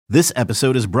This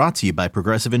episode is brought to you by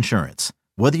Progressive Insurance.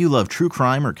 Whether you love true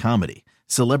crime or comedy,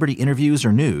 celebrity interviews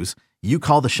or news, you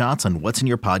call the shots on what's in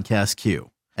your podcast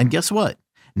queue. And guess what?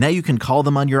 Now you can call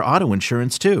them on your auto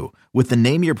insurance too with the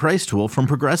Name Your Price tool from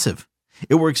Progressive.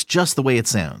 It works just the way it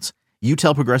sounds. You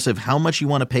tell Progressive how much you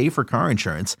want to pay for car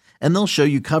insurance, and they'll show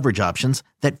you coverage options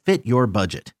that fit your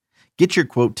budget. Get your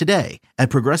quote today at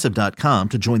Progressive.com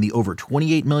to join the over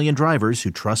 28 million drivers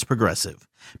who trust Progressive.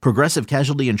 Progressive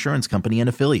Casualty Insurance Company and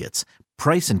Affiliates.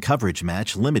 Price and coverage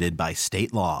match limited by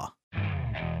state law.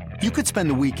 You could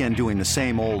spend the weekend doing the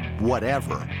same old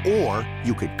whatever, or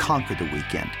you could conquer the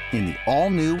weekend in the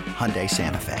all-new Hyundai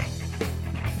Santa Fe.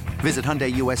 Visit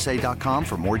HyundaiUSA.com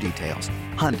for more details.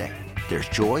 Hyundai, there's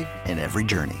joy in every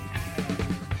journey.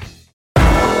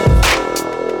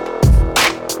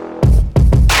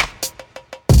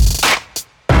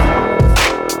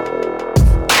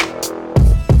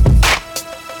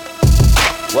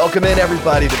 Welcome in,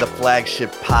 everybody, to the Flagship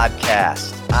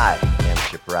Podcast. I am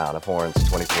Chip Brown of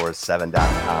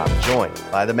Horns247.com, joined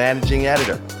by the managing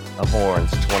editor of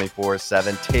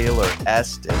Horns247, Taylor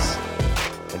Estes.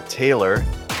 And Taylor,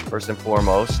 first and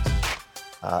foremost,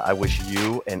 I wish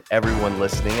you and everyone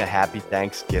listening a happy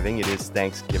Thanksgiving. It is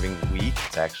Thanksgiving week.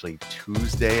 It's actually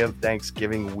Tuesday of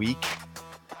Thanksgiving week.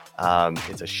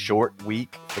 It's a short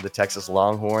week for the Texas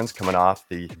Longhorns, coming off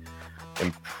the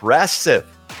impressive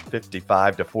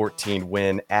 55-14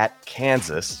 win at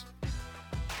Kansas,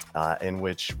 in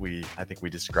which I think we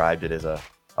described it as a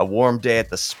warm day at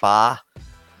the spa.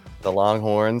 The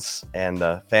Longhorns and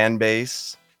the fan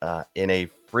base in a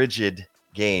frigid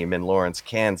game in Lawrence,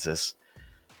 Kansas.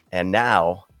 And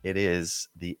now it is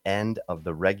the end of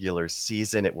the regular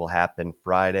season. It will happen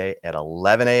Friday at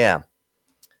 11 a.m.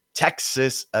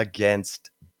 Texas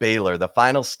against Baylor, the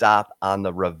final stop on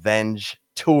the revenge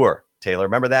tour. Taylor,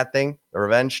 remember that thing? The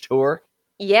revenge tour?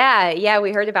 Yeah,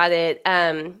 we heard about it,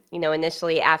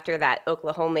 initially after that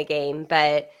Oklahoma game,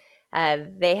 but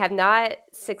they have not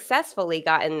successfully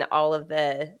gotten all of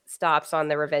the stops on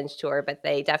the revenge tour, but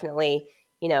they definitely,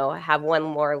 have one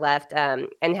more left.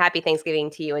 And happy Thanksgiving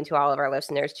to you and to all of our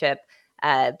listeners, Chip.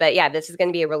 But yeah, this is going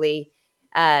to be a really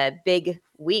big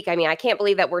week. I mean, I can't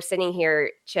believe that we're sitting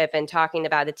here, Chip, and talking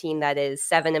about a team that is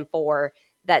 7-4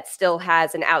 that still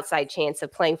has an outside chance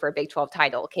of playing for a Big 12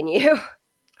 title. Can you?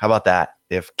 How about that?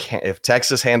 If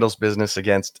Texas handles business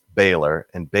against Baylor,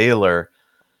 and Baylor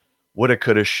woulda,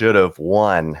 coulda, shoulda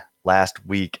won last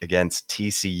week against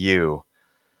TCU,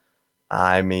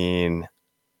 I mean,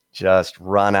 just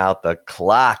run out the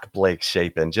clock, Blake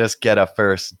Shapen. Just get a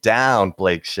first down,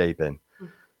 Blake Shapen.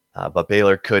 But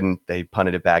Baylor couldn't. They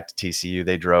punted it back to TCU.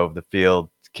 They drove the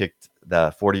field, kicked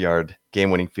the 40-yard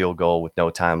game-winning field goal with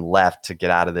no time left to get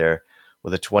out of there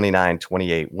with a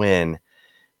 29-28 win.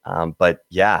 But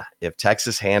yeah, if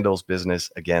Texas handles business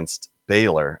against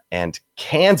Baylor and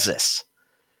Kansas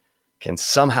can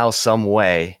somehow, some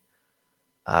way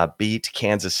beat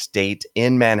Kansas State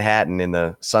in Manhattan in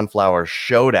the Sunflower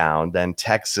Showdown, then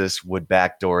Texas would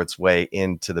backdoor its way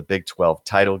into the Big 12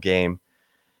 title game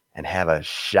and have a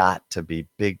shot to be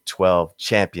Big 12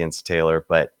 champions, Taylor.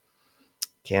 But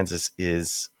Kansas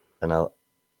is an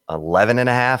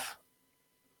 11.5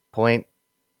 point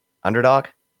underdog.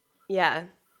 Yeah.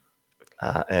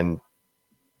 And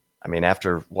I mean,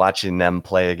 after watching them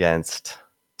play against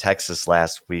Texas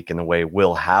last week and the way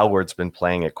Will Howard's been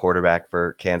playing at quarterback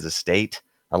for Kansas State,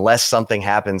 unless something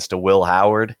happens to Will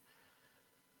Howard,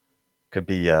 could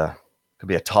be a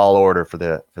tall order for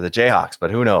the Jayhawks,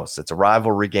 but who knows? It's a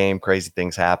rivalry game. Crazy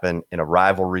things happen in a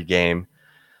rivalry game.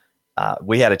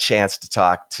 We had a chance to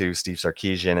talk to Steve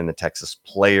Sarkisian and the Texas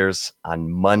players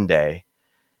on Monday,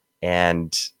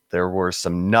 and there were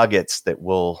some nuggets that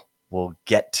we'll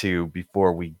get to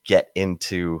before we get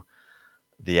into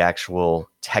the actual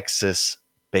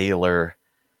Texas-Baylor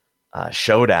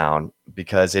showdown,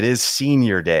 because it is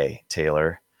senior day,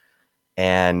 Taylor,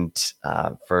 and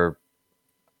for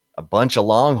a bunch of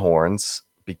Longhorns,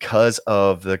 because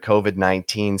of the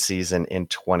COVID-19 season in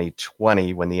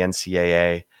 2020, when the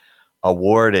NCAA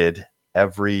awarded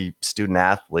every student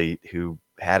athlete who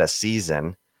had a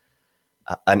season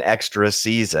an extra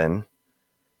season,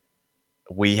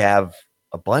 we have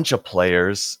a bunch of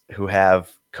players who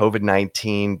have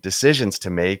COVID-19 decisions to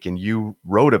make, and you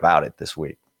wrote about it this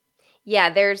week.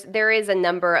 Yeah, there is a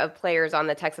number of players on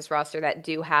the Texas roster that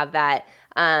do have that.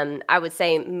 I would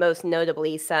say most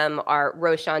notably some are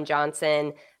Roschon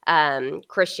Johnson,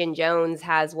 Christian Jones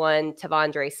has one,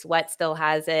 Tavondre Sweat still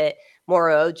has it,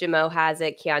 Moro Ojimo has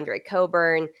it, Keandre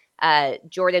Coburn,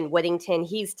 Jordan Whittington.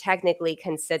 He's technically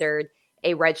considered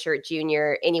a redshirt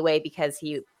junior anyway because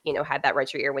he, had that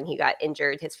redshirt year when he got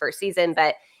injured his first season.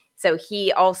 But So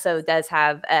he also does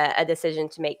have a decision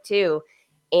to make too.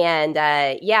 And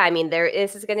yeah, I mean,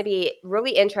 this is going to be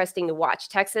really interesting to watch.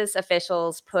 Texas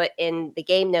officials put in the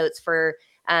game notes for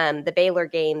the Baylor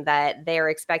game that they're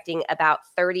expecting about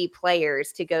 30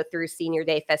 players to go through senior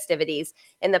day festivities.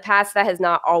 In the past, that has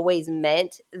not always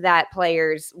meant that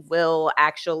players will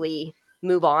actually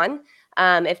move on.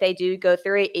 If they do go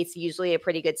through it, it's usually a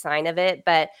pretty good sign of it.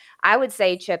 But I would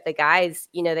say, Chip, the guys,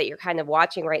 that you're kind of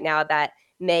watching right now that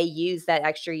may use that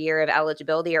extra year of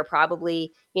eligibility are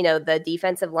probably, the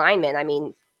defensive linemen. I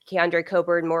mean, Keandre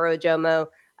Coburn, Moro Ojomo,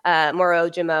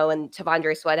 and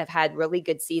Tavondre Sweat have had really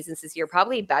good seasons this year,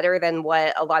 probably better than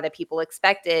what a lot of people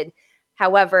expected.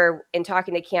 However, in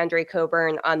talking to Keandre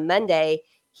Coburn on Monday,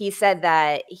 he said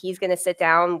that he's going to sit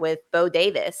down with Bo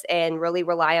Davis and really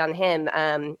rely on him.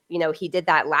 He did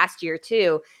that last year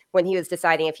too, when he was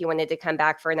deciding if he wanted to come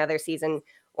back for another season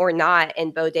or not.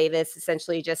 And Bo Davis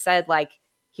essentially just said, like,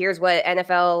 here's what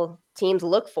NFL teams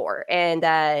look for.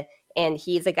 And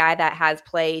he's a guy that has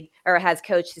coached,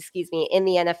 in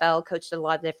the NFL, coached at a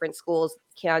lot of different schools.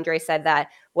 Keandre said that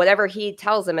whatever he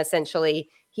tells him, essentially,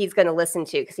 he's going to listen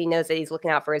to, because he knows that he's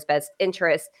looking out for his best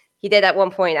interest. He did at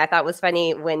one point, I thought was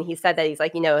funny when he said that. He's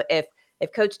like, if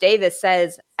Coach Davis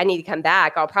says I need to come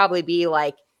back, I'll probably be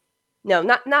like, no,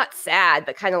 not sad,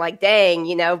 but kind of like, dang,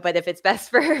 but if it's best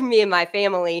for me and my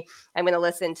family, I'm going to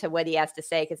listen to what he has to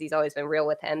say, because he's always been real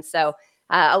with him. So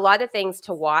a lot of things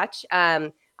to watch.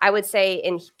 I would say,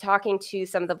 in talking to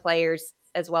some of the players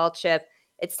as well, Chip,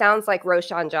 it sounds like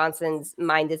Roschon Johnson's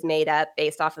mind is made up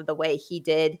based off of the way he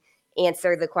did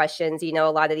answer the questions. A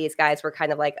lot of these guys were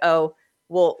kind of like, oh,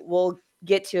 we'll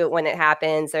get to it when it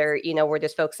happens, or, we're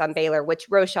just focused on Baylor, which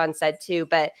Roschon said too.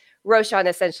 But Roschon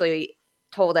essentially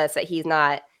told us that he's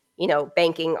not,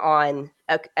 banking on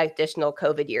additional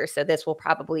COVID year. So this will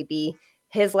probably be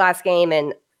his last game.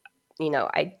 And,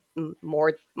 I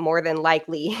more than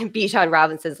likely Bijan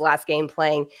Robinson's last game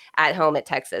playing at home at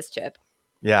Texas, Chip.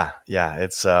 Yeah.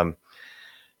 It's,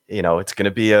 it's going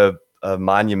to be a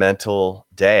monumental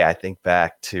day. I think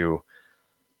back to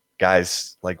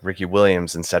guys like Ricky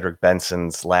Williams and Cedric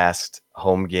Benson's last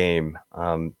home game.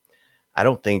 I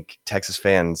don't think Texas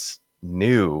fans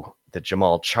knew that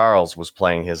Jamaal Charles was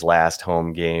playing his last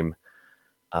home game.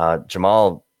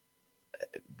 Jamaal,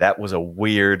 that was a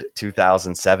weird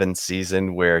 2007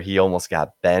 season where he almost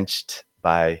got benched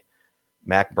by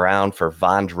Mack Brown for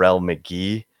Vondrell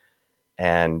McGee.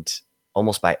 And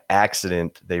almost by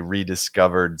accident, they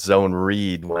rediscovered zone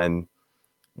read when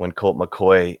Colt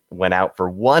McCoy went out for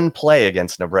one play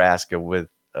against Nebraska with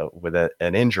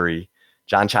an injury.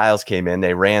 John Childs came in,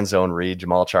 they ran zone read.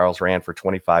 Jamaal Charles ran for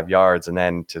 25 yards. And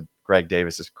then, to Greg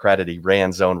Davis's credit, he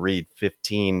ran zone read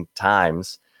 15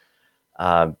 times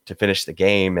to finish the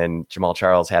game. And Jamaal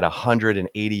Charles had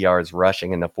 180 yards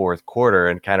rushing in the fourth quarter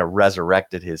and kind of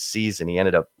resurrected his season. He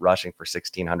ended up rushing for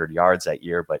 1,600 yards that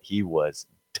year, but he was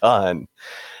done.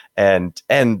 And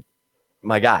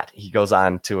my God, he goes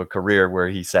on to a career where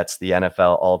he sets the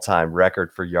NFL all-time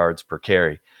record for yards per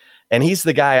carry. And he's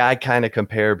the guy I kind of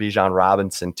compare Bijan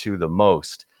Robinson to the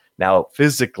most. Now,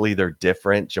 physically, they're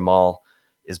different. Jamaal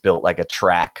is built like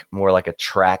more like a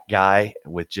track guy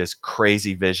with just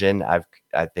crazy vision.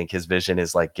 I think his vision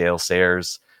is like Gale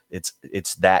Sayers.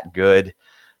 It's that good.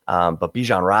 But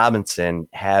Bijan Robinson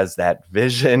has that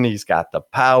vision. He's got the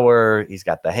power. He's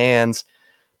got the hands,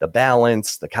 the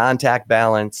balance, the contact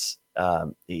balance.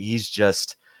 He's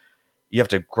just, you have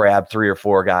to grab 3 or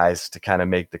 4 guys to kind of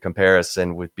make the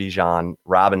comparison with Bijan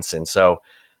Robinson. So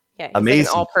yeah, he's amazing,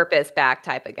 like an all-purpose back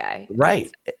type of guy. Right.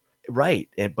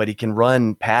 But he can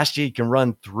run past you. He can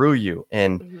run through you.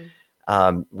 And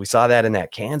we saw that in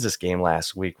that Kansas game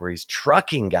last week where he's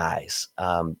trucking guys.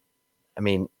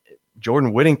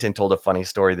 Jordan Whittington told a funny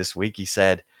story this week. He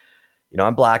said,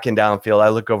 I'm blocking downfield. I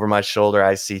look over my shoulder.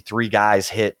 I see 3 guys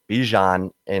hit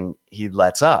Bijan and he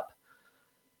lets up.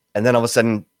 And then all of a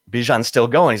sudden, Bijan's still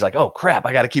going. He's like, oh, crap,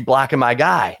 I got to keep blocking my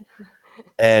guy.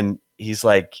 And he's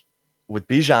like, with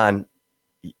Bijan,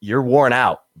 you're worn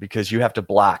out because you have to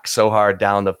block so hard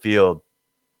down the field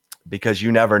because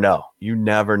you never know. You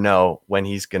never know when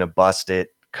he's going to bust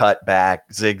it, cut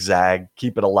back, zigzag,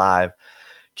 keep it alive,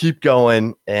 keep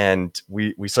going. And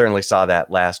we certainly saw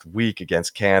that last week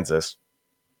against Kansas.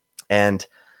 And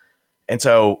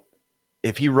so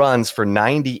if he runs for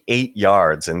 98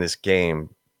 yards in this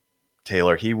game,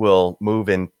 Taylor, he'll move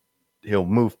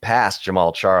past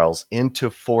Jamaal Charles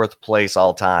into 4th place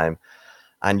all time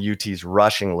on UT's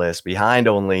rushing list, behind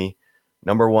only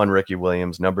number 1 Ricky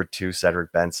Williams, number 2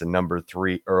 Cedric Benson, number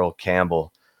 3 Earl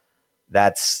Campbell.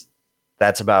 That's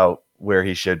about where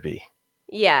he should be.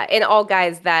 Yeah, and all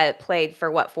guys that played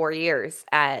for 4 years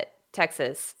at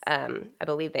Texas. I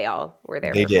believe they all were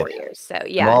there They for did. 4 years. So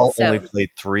yeah, Jamal so only played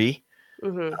 3.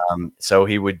 mhm. So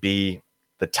he would be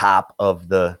the top of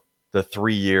the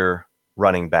 3-year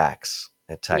running backs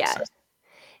at Yeah, Texas.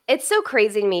 it's so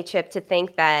crazy to me, Chip, to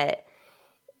think that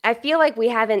I feel like we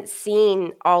haven't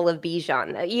seen all of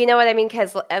Bijan, though. You know what I mean?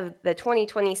 Because of the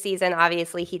 2020 season,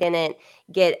 obviously he didn't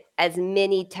get as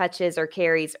many touches or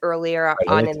carries earlier Right,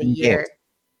 on only in the 10 games. year.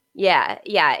 Yeah,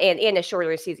 yeah, and a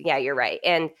shorter season. Yeah, you're right.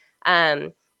 And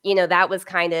that was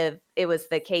kind of it was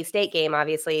the K-State game,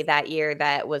 obviously, that year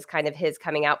that was kind of his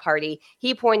coming out party.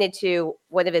 He pointed to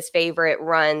one of his favorite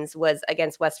runs was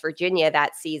against West Virginia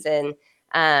that season,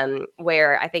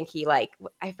 where I think he I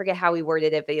forget how he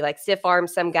worded it, but he stiff armed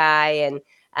some guy and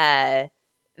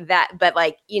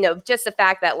just the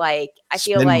fact that I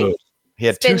feel Spin like move. He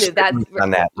had 2 spin move. spin That's moves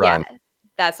on that yeah, run.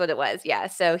 that's what it was. Yeah.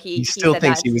 So He he still said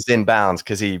thinks that. he was in bounds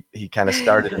because he kind of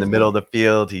started in the middle of the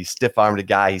field. He stiff armed a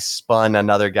guy. He spun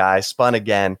another guy, spun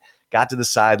again, got to the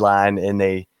sideline, and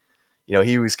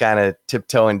he was kind of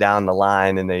tiptoeing down the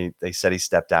line, and they said he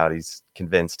stepped out. He's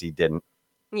convinced he didn't.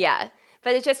 Yeah.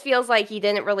 But it just feels like he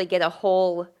didn't really get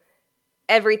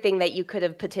everything that you could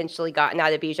have potentially gotten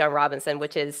out of Bijan Robinson,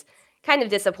 which is kind of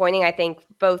disappointing, I think,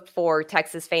 both for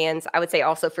Texas fans. I would say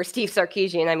also for Steve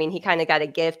Sarkisian. I mean, he kind of got a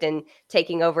gift in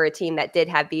taking over a team that did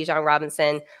have Bijan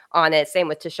Robinson on it. Same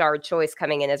with Tashard Choice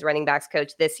coming in as running backs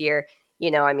coach this year.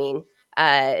 What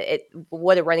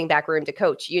a running back room to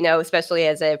coach, especially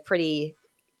as a pretty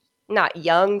not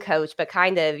young coach, but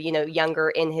kind of,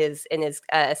 younger in his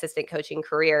assistant coaching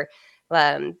career.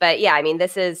 But yeah, I mean,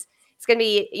 it's going to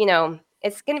be,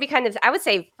 it's going to be kind of, I would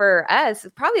say for us,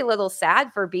 probably a little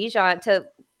sad for Bijan to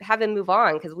have him move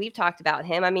on because we've talked about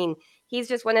him. I mean, he's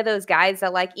just one of those guys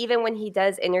that even when he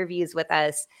does interviews with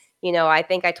us, I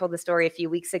think I told the story a few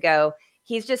weeks ago,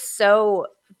 he's just so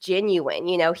genuine.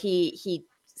 He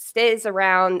stays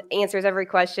around, answers every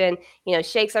question,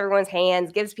 shakes everyone's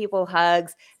hands, gives people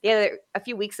hugs. A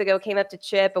few weeks ago came up to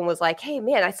Chip and was like, "Hey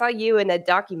man, I saw you in a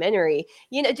documentary,"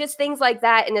 just things like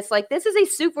that. And it's like, this is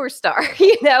a superstar,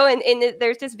 and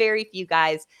there's just very few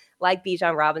guys like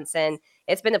Bijan Robinson.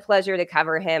 It's been a pleasure to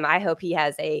cover him. I hope he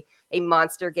has a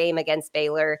monster game against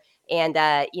Baylor. And,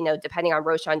 depending on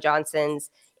Roschon Johnson's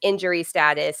injury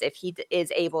status, if he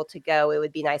is able to go, it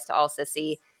would be nice to also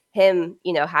see him,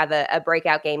 have a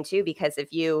breakout game too, because if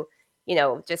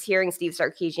just hearing Steve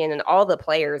Sarkisian and all the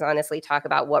players honestly talk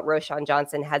about what Roschon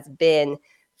Johnson has been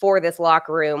for this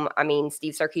locker room. I mean,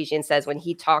 Steve Sarkisian says when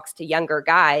he talks to younger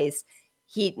guys,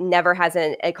 he never has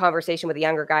a conversation with a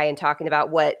younger guy and talking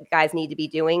about what guys need to be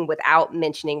doing without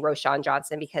mentioning Roschon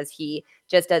Johnson, because he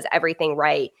just does everything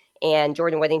right. And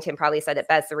Jordan Whittington probably said it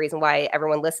best. The reason why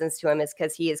everyone listens to him is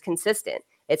because he is consistent.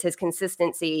 It's his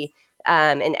consistency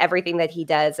and everything that he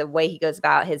does, the way he goes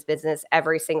about his business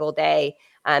every single day.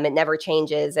 It never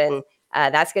changes. And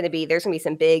there's going to be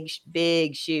some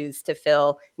big shoes to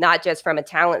fill, not just from a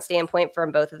talent standpoint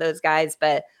from both of those guys,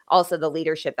 but also the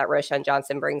leadership that Roschon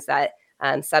Johnson brings that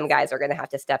some guys are going to have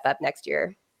to step up next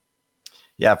year.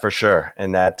 Yeah, for sure.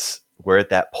 And we're at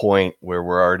that point where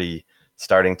we're already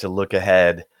starting to look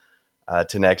ahead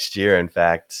to next year. In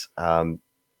fact,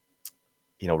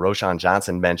 Roschon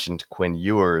Johnson mentioned Quinn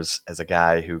Ewers as a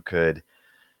guy who could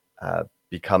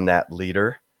become that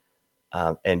leader.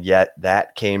 And yet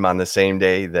that came on the same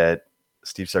day that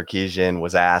Steve Sarkisian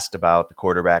was asked about the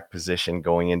quarterback position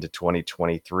going into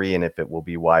 2023 and if it will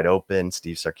be wide open.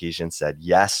 Steve Sarkisian said,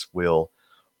 yes, we'll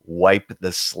wipe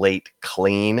the slate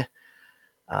clean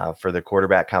for the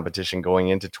quarterback competition going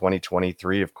into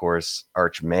 2023. Of course,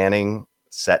 Arch Manning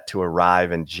set to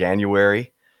arrive in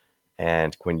January,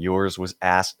 and Quinn Ewers was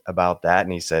asked about that,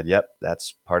 and he said, yep,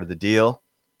 that's part of the deal,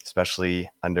 especially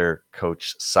under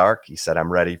Coach Sark. He said,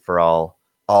 I'm ready for all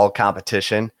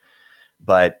competition.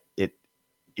 But if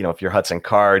you're Hudson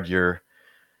Card, you're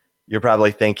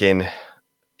probably thinking,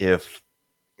 if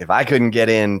I couldn't get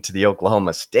into the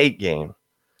Oklahoma State game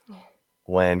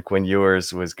when Quinn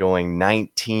Ewers was going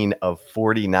 19 of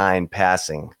 49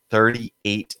 passing,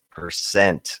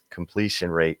 38% completion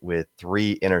rate with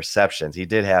 3 interceptions. He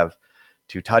did have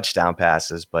 2 touchdown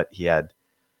passes, but he had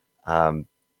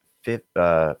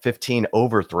 15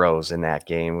 overthrows in that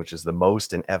game, which is the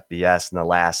most in FBS in the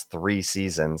last 3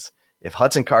 seasons. If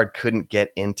Hudson Card couldn't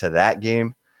get into that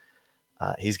game,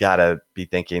 he's got to be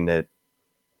thinking that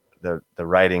the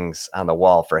writing's on the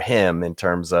wall for him in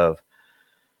terms of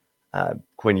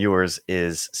Quinn Ewers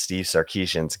is Steve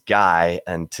Sarkisian's guy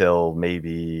until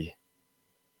maybe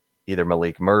either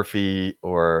Malik Murphy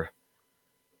or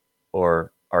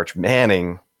Arch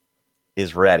Manning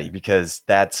is ready, because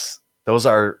those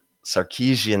are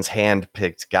Sarkisian's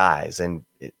hand-picked guys. And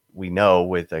we know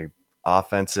with a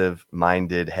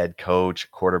offensive-minded head coach,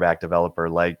 quarterback developer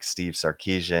like Steve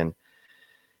Sarkisian,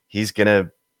 he's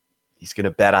gonna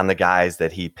bet on the guys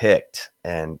that he picked,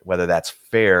 and whether that's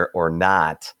fair or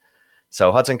not.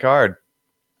 So Hudson Card,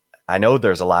 I know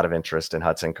there's a lot of interest in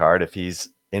Hudson Card. If he's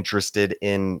interested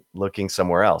in looking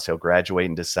somewhere else, he'll graduate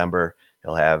in December.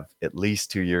 He'll have at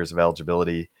least 2 years of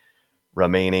eligibility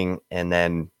remaining. And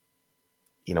then,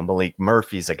 Malik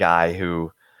Murphy's a guy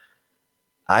who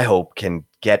I hope can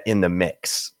get in the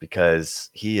mix, because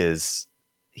he is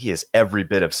every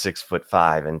bit of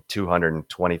 6'5" and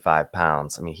 225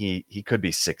 pounds. I mean, he could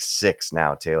be 6'6"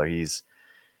 now, Taylor. He's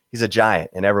a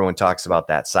giant, and everyone talks about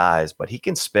that size, but he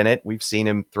can spin it. We've seen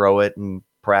him throw it in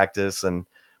practice, and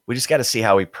we just got to see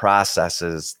how he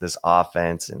processes this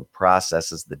offense and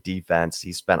processes the defense.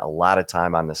 He spent a lot of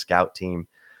time on the scout team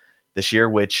this year,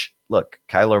 which, look,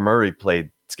 Kyler Murray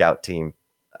played scout team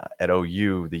at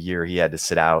OU the year he had to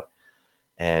sit out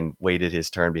and waited his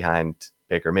turn behind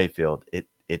Baker Mayfield.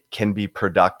 It can be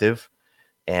productive,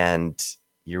 and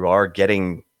you are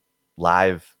getting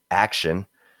live action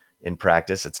in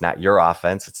practice. It's not your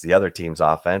offense, it's the other team's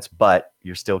offense, but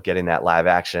you're still getting that live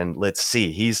action. Let's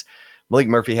see. Malik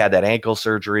Murphy had that ankle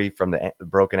surgery from the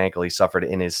broken ankle he suffered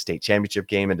in his state championship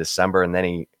game in December, and then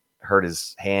he hurt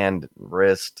his hand,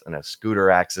 wrist, in a scooter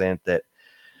accident that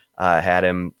had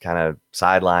him kind of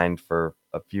sidelined for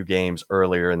a few games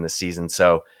earlier in the season.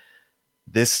 So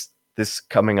this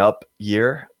coming up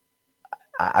year,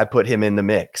 I put him in the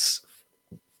mix,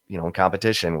 in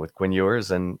competition with Quinn Ewers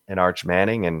and Arch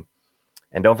Manning. And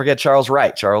don't forget Charles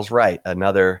Wright. Charles Wright,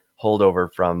 another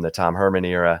holdover from the Tom Herman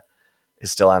era,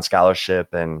 is still on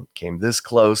scholarship and came this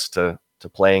close to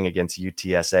playing against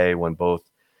UTSA when both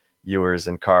Ewers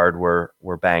and Card were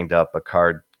banged up, but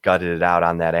Card gutted it out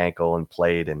on that ankle and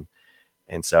played.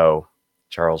 And so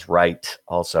Charles Wright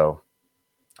also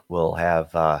will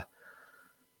have,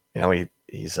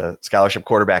 he's a scholarship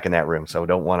quarterback in that room, so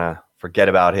don't want to forget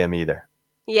about him either.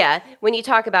 Yeah. When you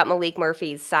talk about Malik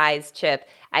Murphy's size, Chip,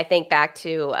 I think back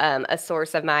to a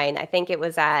source of mine. I think it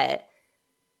would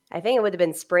have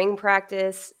been spring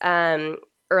practice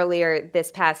earlier this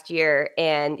past year,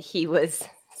 and he was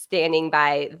standing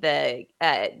by the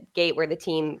gate where the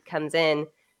team comes in,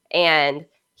 and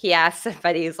he asked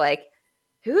somebody, he's like,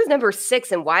 who's number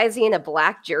 6 and why is he in a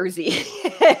black jersey?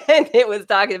 And it was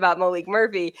talking about Malik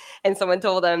Murphy, and someone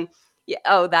told him,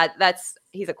 that's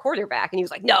he's a quarterback. And he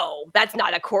was like, no, that's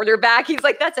not a quarterback. He's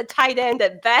like, that's a tight end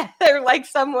at best. Or like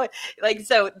someone like,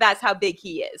 so that's how big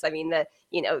he is. I mean,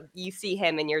 you see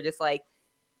him and you're just like,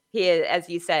 he is, as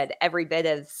you said, every bit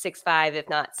of 6'5", if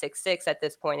not 6'6" at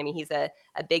this point. I mean, he's a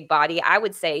big body. I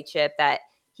would say, Chip, that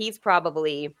he's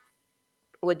probably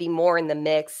would be more in the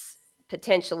mix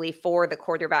potentially for the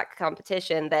quarterback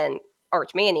competition than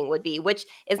Arch Manning would be, which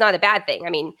is not a bad thing. I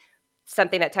mean,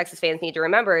 something that Texas fans need to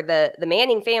remember, the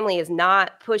Manning family is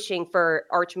not pushing for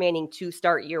Arch Manning to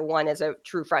start year one as a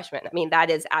true freshman. I mean, that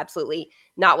is absolutely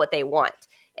not what they want.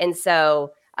 And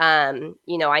so,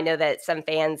 I know that some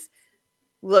fans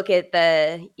look at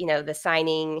the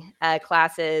signing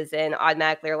classes and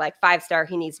automatically are like, 5-star,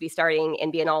 he needs to be starting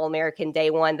and be an All-American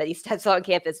day one that he steps on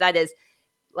campus. That is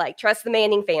like, trust the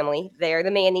Manning family. They're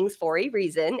the Mannings for a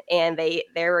reason, and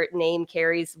their name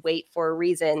carries weight for a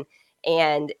reason.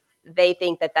 And they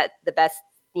think that the best,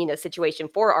 situation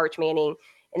for Arch Manning,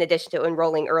 in addition to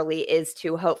enrolling early, is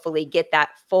to hopefully get that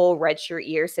full redshirt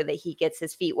year so that he gets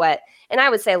his feet wet. And I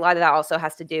would say a lot of that also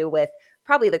has to do with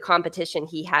probably the competition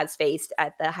he has faced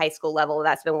at the high school level.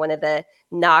 That's been one of the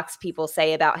knocks people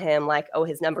say about him, like, oh,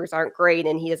 his numbers aren't great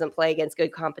and he doesn't play against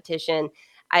good competition.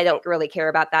 I don't really care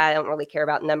about that. I don't really care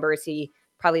about numbers. He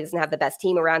probably doesn't have the best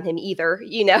team around him either,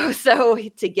 so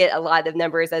to get a lot of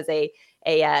numbers as a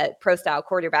pro style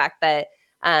quarterback. But,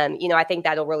 I think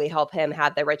that'll really help him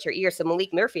have the redshirt year. So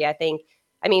Malik Murphy,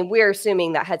 we're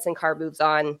assuming that Hudson Card moves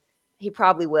on. He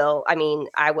probably will. I mean,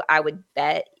 I would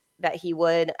bet that he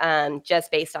would,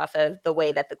 just based off of the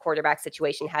way that the quarterback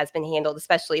situation has been handled,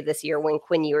 especially this year when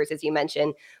Quinn Ewers, as you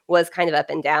mentioned, was kind of up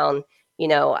and down.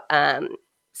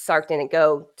 Sark didn't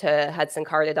go to Hudson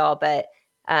Card at all, but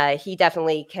he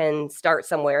definitely can start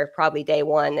somewhere, probably day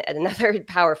one at another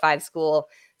Power 5 school.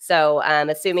 So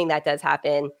assuming that does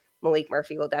happen, Malik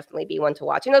Murphy will definitely be one to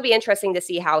watch. And it'll be interesting to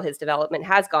see how his development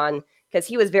has gone, because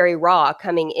he was very raw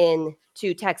coming in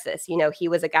to Texas. He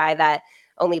was a guy that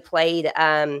only played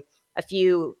a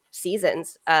few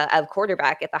seasons of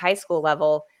quarterback at the high school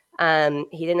level.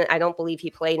 I don't believe he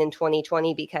played in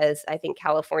 2020 because I think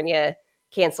California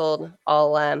canceled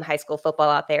all high school football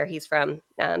out there. He's from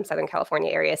Southern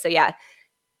California area. So yeah,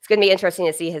 it's going to be interesting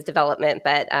to see his development.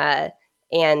 But I'm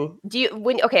going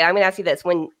to ask you this,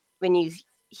 when you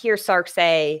hear Sark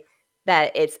say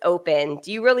that it's open.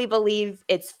 Do you really believe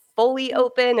it's fully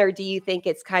open, or do you think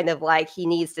it's kind of like he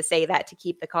needs to say that to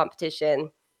keep the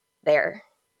competition there?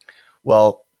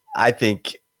 Well, I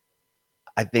think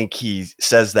he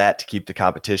says that to keep the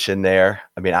competition there.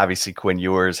 I mean, obviously Quinn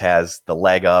Ewers has the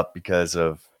leg up because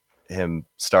of him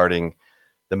starting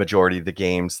the majority of the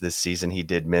games this season. He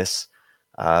did miss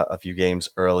a few games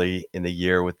early in the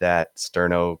year with that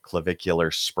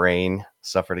sternoclavicular sprain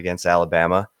suffered against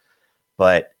Alabama.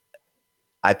 But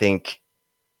I think,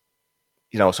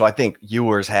 so I think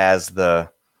Ewers has the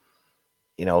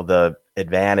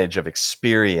advantage of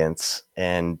experience,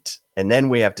 and then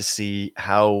we have to see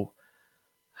how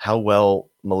well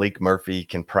Malik Murphy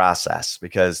can process,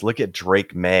 because look at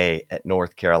Drake May at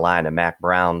North Carolina, Mac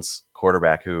Brown's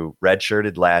quarterback, who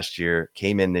redshirted last year,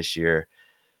 came in this year,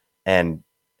 and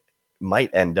might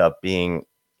end up being,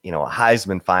 a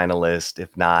Heisman finalist,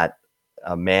 if not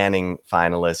a Manning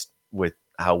finalist, with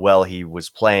how well he was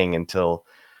playing until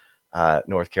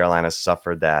North Carolina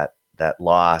suffered that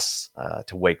loss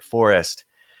to Wake Forest.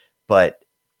 But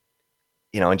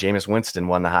and Jameis Winston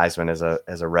won the Heisman as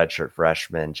a redshirt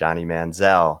freshman, Johnny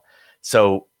Manziel.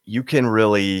 So you can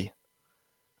really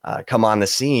come on the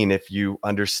scene if you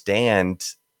understand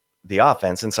the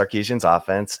offense. And Sarkisian's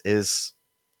offense it's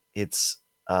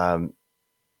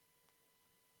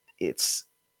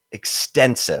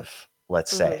extensive,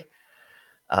 let's say.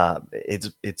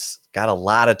 It's got a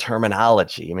lot of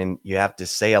terminology. I mean, you have to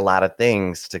say a lot of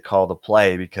things to call the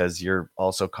play, because you're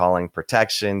also calling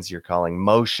protections, you're calling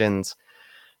motions.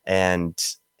 And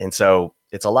so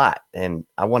it's a lot. And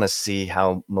I want to see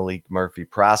how Malik Murphy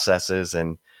processes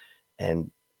and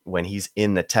when he's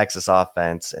in the Texas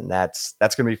offense. And that's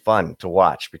going to be fun to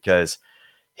watch, because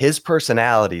his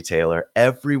personality, Taylor,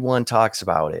 everyone talks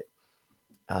about it,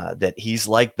 that he's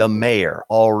like the mayor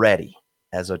already.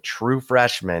 As a true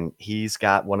freshman, he's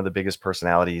got one of the biggest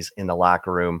personalities in the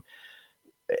locker room.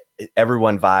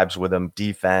 Everyone vibes with him,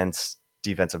 defense,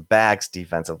 defensive backs,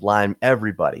 defensive line,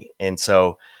 everybody. And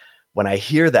so when I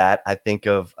hear that, I think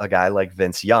of a guy like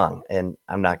Vince Young, and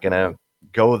I'm not going to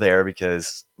go there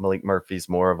because Malik Murphy's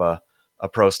more of a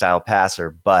pro style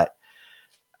passer, but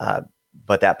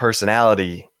that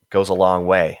personality goes a long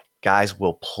way. Guys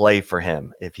will play for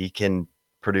him if he can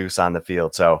produce on the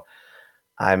field. So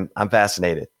I'm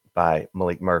fascinated by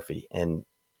Malik Murphy. And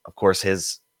of course,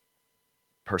 his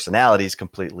personality is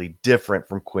completely different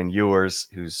from Quinn Ewers,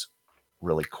 who's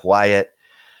really quiet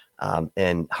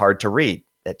and hard to read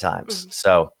at times.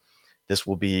 So this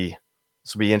will be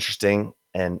interesting.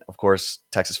 And of course,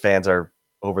 Texas fans are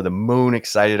over the moon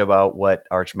excited about what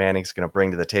Arch Manning's going to bring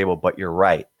to the table. But you're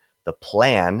right. The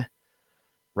plan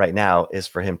right now is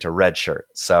for him to redshirt.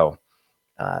 So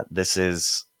this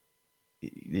is,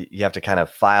 you have to kind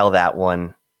of file that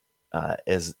one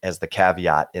as the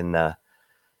caveat in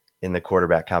the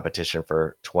quarterback competition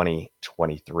for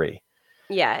 2023.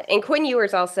 Yeah. And Quinn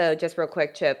Ewers also, just real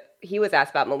quick, Chip, he was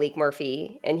asked about Malik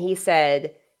Murphy, and he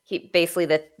said basically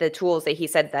the tools that he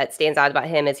said that stands out about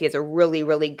him is he has a really,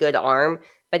 really good arm,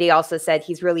 but he also said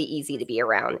he's really easy to be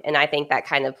around. And I think that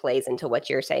kind of plays into what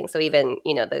you're saying. So even,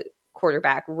 the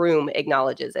quarterback room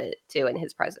acknowledges it too in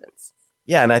his presence.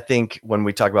 Yeah. And I think when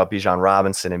we talk about Bijan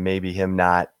Robinson and maybe him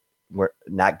we're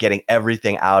not getting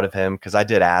everything out of him, because I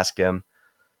did ask him,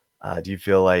 do you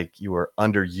feel like you were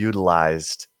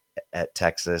underutilized at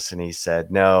Texas? And he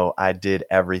said, no, I did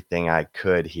everything I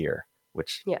could here,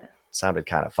 which sounded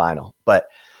kind of final. But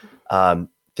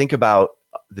think about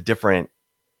the different,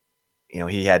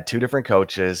 he had two different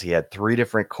coaches. He had three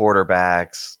different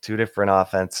quarterbacks, two different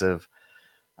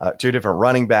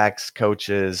running backs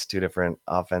coaches, two different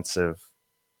offensive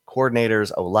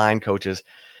coordinators, O-line coaches.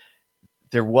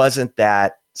 There wasn't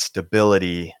that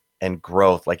stability and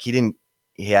growth. Like he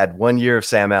had 1 year of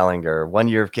Sam Ehlinger, 1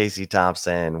 year of Casey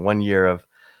Thompson, 1 year of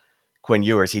Quinn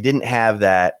Ewers. He didn't have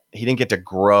that. He didn't get to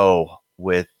grow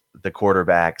with the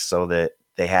quarterbacks so that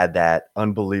they had that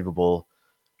unbelievable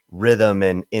rhythm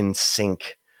and in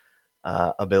sync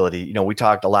ability. We've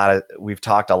talked a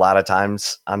lot of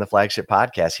times on the flagship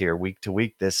podcast here week to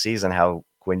week this season, how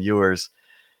Quinn Ewers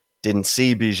didn't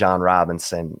see Bijan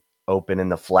Robinson open in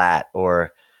the flat,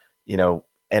 or,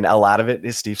 and a lot of it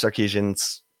is Steve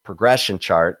Sarkisian's progression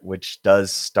chart, which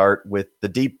does start with the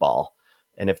deep ball.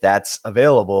 And if that's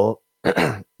available,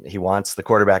 he wants the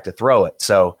quarterback to throw it.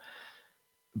 So,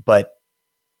 but,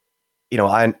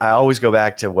 I always go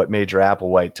back to what Major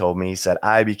Applewhite told me. He said,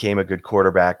 I became a good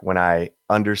quarterback when I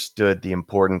understood the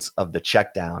importance of the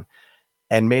check down.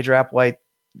 And Major Applewhite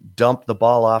dumped the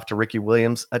ball off to Ricky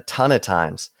Williams a ton of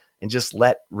times and just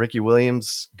let Ricky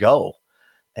Williams go.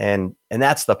 And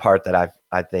that's the part that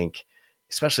I think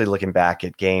especially looking back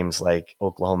at games like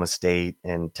Oklahoma State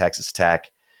and Texas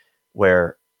Tech,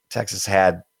 where Texas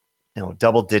had,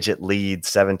 double-digit leads,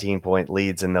 17-point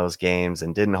leads in those games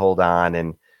and didn't hold on.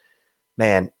 And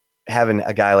man, having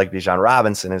a guy like Bijan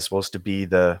Robinson is supposed to be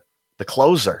the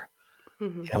closer.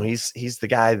 Mm-hmm. He's the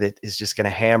guy that is just going to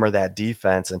hammer that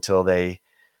defense until they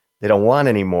don't want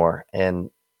anymore. And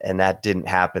that didn't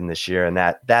happen this year. And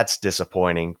that's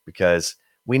disappointing because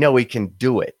we know we can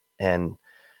do it. And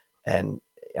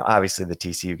obviously the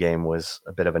TCU game was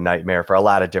a bit of a nightmare for a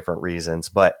lot of different reasons.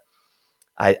 But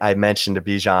I mentioned to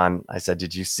Bijan, I said,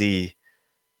 did you see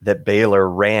that Baylor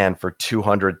ran for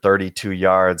 232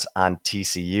 yards on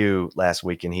TCU last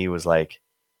week? And he was like,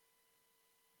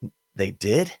 they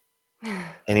did?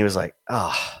 And he was like,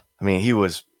 he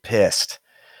was pissed.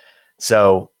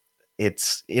 So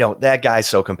it's, that guy's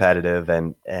so competitive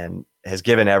and has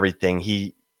given everything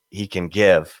he can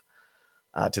give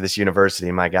to this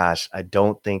university. My gosh, I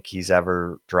don't think he's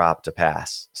ever dropped a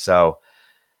pass. So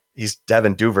he's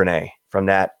Devin Duvernay from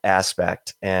that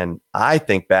aspect. And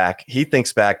he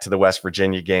thinks back to the West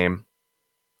Virginia game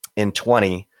in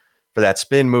 20 for that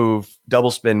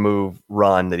double spin move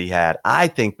run that he had. I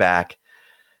think back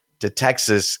to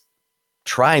Texas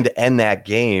trying to end that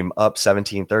game up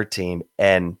 17-13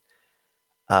 and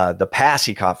the pass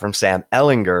he caught from Sam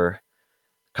Ehlinger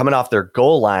coming off their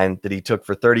goal line that he took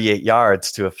for 38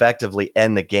 yards to effectively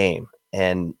end the game.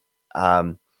 And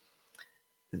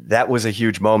that was a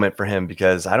huge moment for him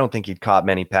because I don't think he'd caught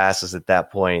many passes at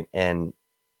that point, and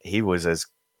he was as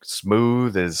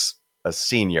smooth as a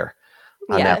senior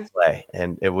on that play.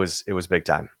 And it was big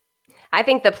time. I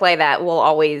think the play that will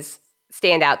always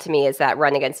stand out to me is that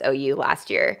run against OU last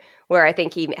year, where I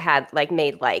think he had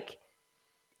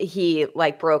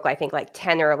broke, I think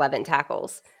 10 or 11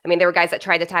 tackles. I mean, there were guys that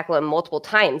tried to tackle him multiple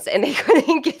times and they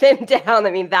couldn't get him down.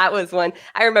 I mean, that was one.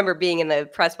 I remember being in the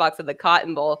press box of the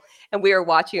Cotton Bowl and we were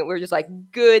watching it. We were just like,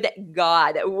 good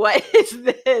God, what is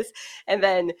this? And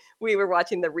then we were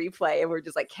watching the replay and we are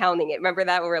just counting it. Remember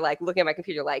that? We were looking at my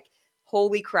computer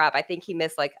holy crap. I think he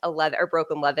missed 11 or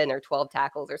broke 11 or 12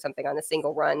 tackles or something on a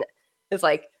single run. It's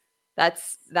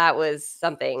that was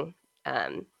something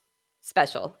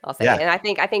special, I'll say. Yeah. And I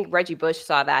think Reggie Bush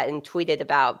saw that and tweeted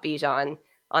about Bijan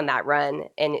on that run.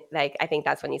 And I think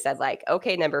that's when he said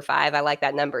okay, number 5. I like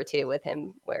that number too, with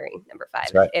him wearing number 5.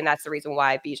 That's right. And that's the reason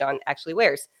why Bijan actually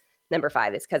wears number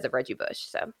 5 is because of Reggie Bush.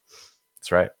 So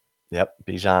that's right. Yep.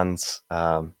 Bijan's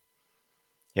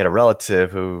he had a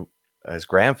relative who his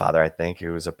grandfather, I think,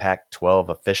 who was a Pac-12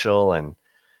 official. And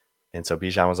so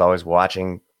Bijan was always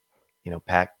watching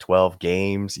Pac-12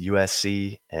 games,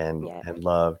 USC, and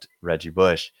loved Reggie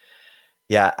Bush.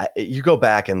 Yeah, you go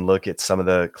back and look at some of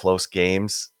the close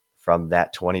games from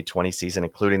that 2020 season,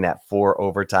 including that 4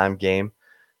 overtime game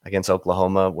against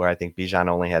Oklahoma, where I think Bijan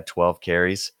only had 12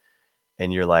 carries.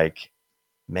 And you're like,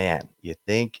 man, you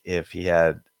think if he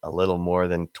had a little more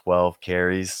than 12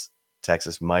 carries,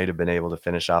 Texas might have been able to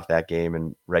finish off that game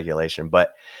in regulation.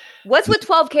 But what's with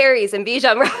 12 carries and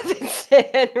Bijan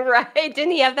Robinson, right?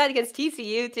 Didn't he have that against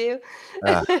TCU too?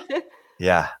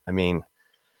 Yeah. I mean,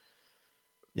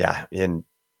 yeah. And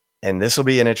this will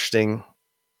be an interesting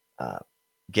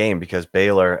game because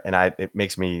Baylor, and it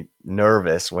makes me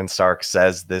nervous when Sark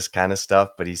says this kind of stuff,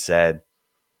 but he said,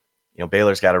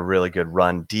 Baylor's got a really good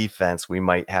run defense. We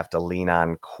might have to lean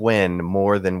on Quinn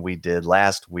more than we did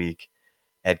last week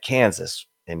at Kansas.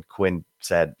 And Quinn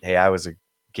said, hey, I was a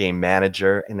game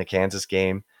manager in the Kansas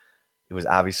game. It was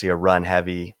obviously a run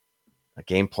heavy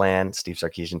game plan. Steve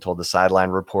Sarkisian told the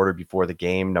sideline reporter before the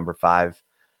game, number 5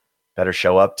 better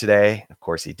show up today. Of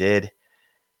course he did.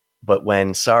 But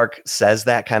when Sark says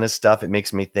that kind of stuff, it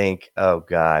makes me think, oh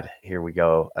God, here we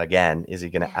go again. Is he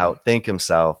going to outthink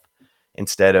himself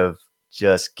instead of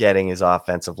just getting his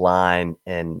offensive line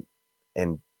and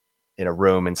in a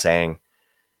room and saying,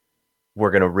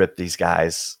 we're going to rip these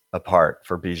guys apart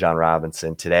for Bijan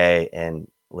Robinson today, and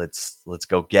let's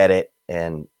go get it.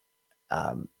 And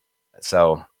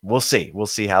so we'll see. We'll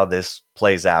see how this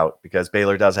plays out because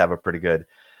Baylor does have a pretty good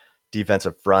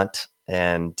defensive front,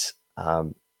 and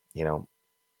Isaka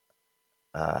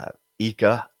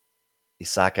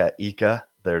Ika,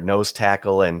 their nose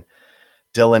tackle, and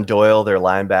Dylan Doyle, their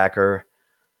linebacker,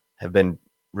 have been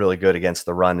really good against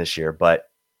the run this year. But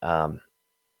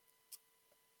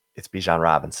it's Bijan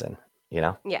Robinson,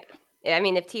 Yeah. I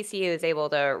mean, if TCU is able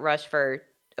to rush for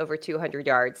over 200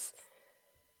 yards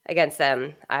against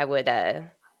them, I would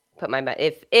put my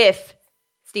money. If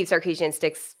Steve Sarkisian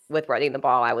sticks with running the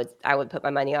ball, I would put my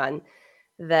money on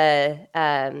the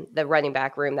running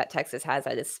back room that Texas has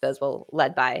at its disposal,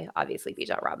 led by obviously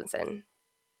Bijan Robinson.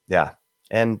 Yeah,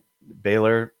 and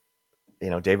Baylor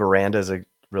Dave Aranda is a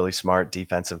really smart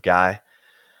defensive guy.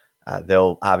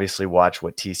 They'll obviously watch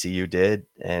what TCU did,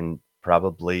 and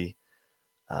probably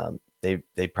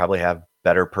they probably have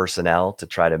better personnel to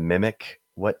try to mimic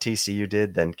what TCU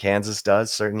did than Kansas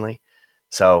does, certainly.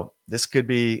 So this could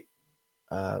be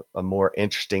a more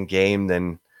interesting game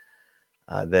than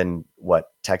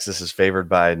what Texas is favored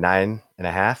by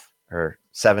 9.5 or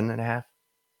 7.5.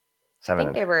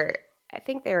 I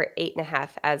think they were 8.5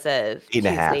 as of 8.5.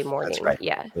 Tuesday morning. That's right.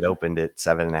 Yeah. It opened at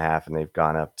 7.5 and they've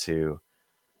gone up to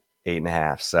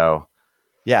 8.5. So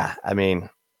yeah, I mean,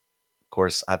 of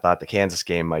course, I thought the Kansas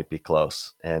game might be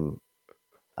close, and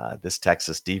this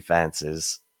Texas defense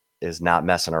is not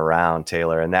messing around,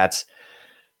 Taylor. And that's,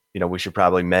 we should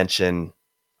probably mention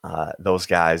those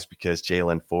guys, because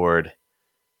Jaylan Ford,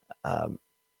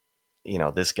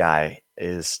 this guy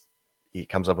he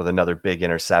comes up with another big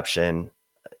interception,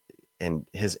 and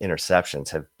his interceptions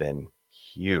have been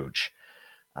huge.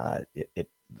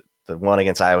 The one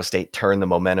against Iowa State turned the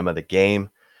momentum of the game.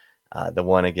 The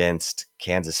one against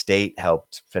Kansas State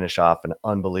helped finish off an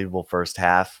unbelievable first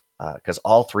half, because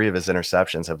all three of his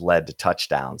interceptions have led to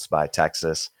touchdowns by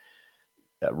Texas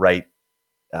right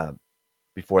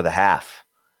before the half.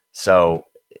 So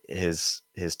his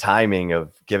timing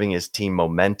of giving his team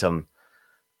momentum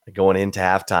going into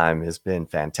halftime has been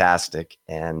fantastic.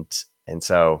 And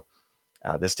so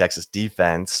this Texas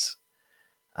defense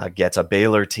gets a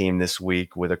Baylor team this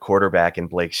week with a quarterback in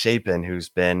Blake Shapen who's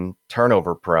been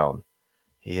turnover prone.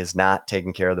 He has not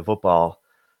taken care of the football.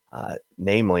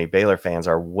 Namely, Baylor fans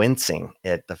are wincing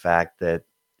at the fact that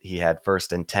he had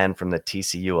 1st and 10 from the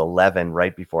TCU 11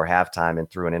 right before halftime and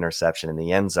threw an interception in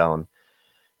the end zone.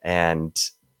 And,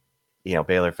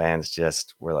 Baylor fans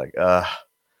just were like,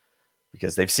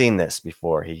 because they've seen this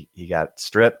before. He got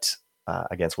stripped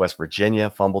against West Virginia,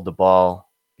 fumbled the ball.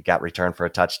 He got returned for a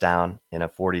touchdown in a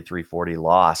 43-40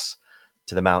 loss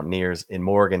to the Mountaineers in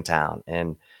Morgantown.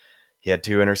 And he had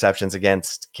 2 interceptions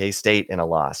against K-State in a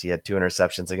loss. He had 2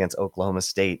 interceptions against Oklahoma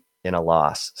State in a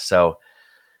loss. So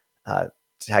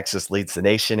Texas leads the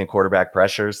nation in quarterback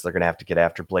pressures. They're going to have to get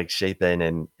after Blake Shapen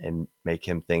and make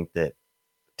him think that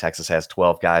Texas has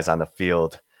 12 guys on the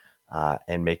field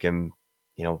and make him,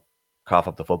 cough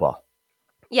up the football.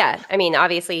 Yeah. I mean,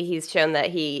 obviously he's shown that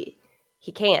he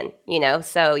can,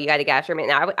 so you got to get after him.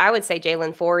 And I would say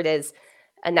Jaylan Ford is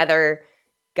another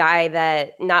guy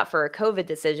that, not for a COVID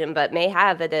decision, but may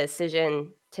have a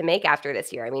decision to make after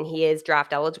this year. I mean, he is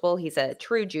draft eligible. He's a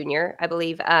true junior, I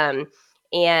believe. But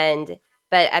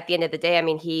at the end of the day, I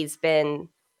mean, he's been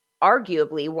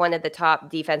arguably one of the top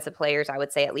defensive players, I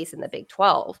would say, at least in the Big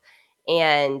 12.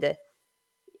 And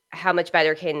how much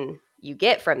better can you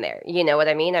get from there? You know what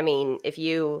I mean? I mean, if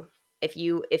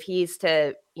he's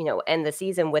to, end the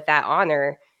season with that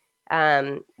honor,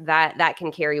 that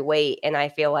can carry weight. And I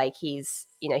feel like he's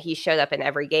showed up in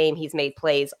every game. He's made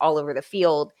plays all over the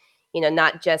field,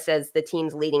 not just as the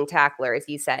team's leading tackler, as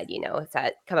you said, it's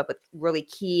come up with really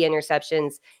key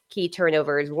interceptions, key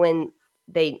turnovers when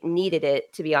they needed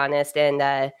it, to be honest.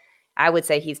 And I would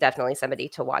say he's definitely somebody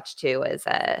to watch too, as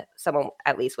someone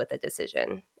at least with a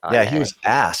decision. Yeah, he was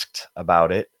asked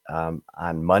about it on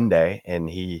Monday, and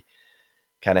he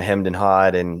kind of hemmed and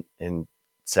hawed and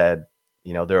said,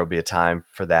 there will be a time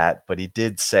for that. But he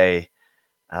did say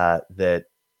that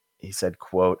he said,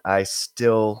 quote, "I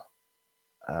still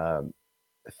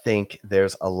think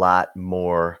there's a lot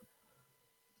more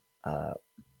or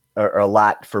a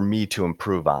lot for me to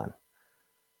improve on."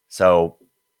 So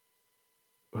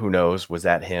who knows? Was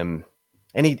that him?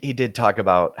 And he did talk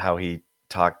about how he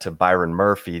talked to Byron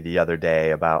Murphy the other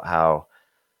day about how,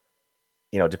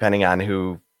 depending on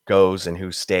who goes and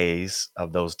who stays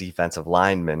of those defensive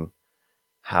linemen,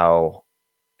 how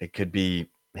it could be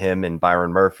him and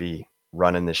Byron Murphy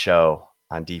running the show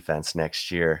on defense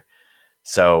next year.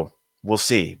 So we'll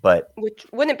see, but which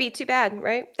wouldn't be too bad,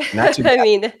 right? Not too bad. I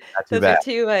mean, those bad. Are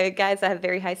 2 guys that have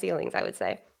very high ceilings, I would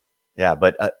say. Yeah,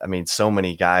 but I mean, so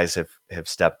many guys have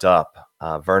stepped up.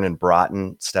 Vernon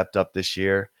Broughton stepped up this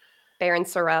year. Barron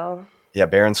Sorrell. Yeah,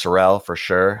 Barron Sorrell for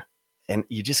sure. And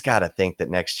you just got to think that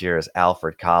next year is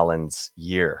Alfred Collins'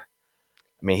 year.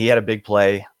 I mean, he had a big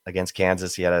play against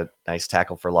Kansas. He had a nice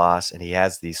tackle for loss, and he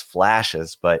has these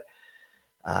flashes, but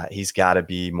he's got to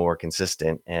be more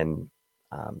consistent. And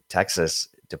Texas,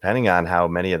 depending on how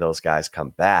many of those guys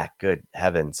come back, good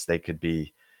heavens, they could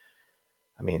be.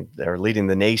 I mean, they're leading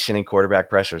the nation in quarterback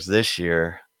pressures this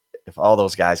year. If all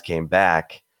those guys came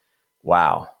back,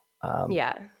 wow.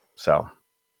 Yeah. So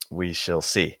we shall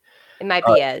see. It might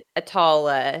be a tall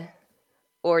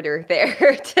order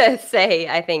there to say.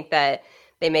 I think that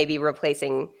they may be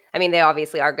replacing I mean, they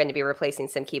obviously are going to be replacing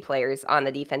some key players on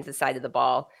the defensive side of the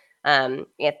ball.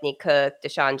 Anthony Cook,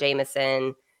 Deshaun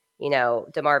Jameson,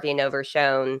 DeMarvion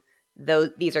Overshown.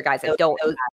 These are guys that don't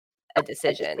have a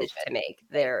decision to make.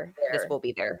 This will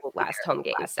be their last home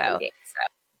game. So,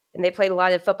 and they played a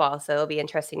lot of football, so it'll be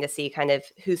interesting to see kind of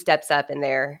who steps up in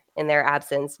their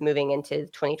absence moving into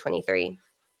 2023.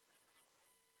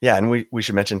 Yeah, and we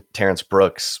should mention Terrence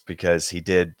Brooks because he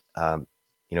did,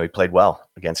 he played well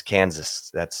against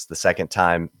Kansas. That's the second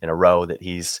time in a row that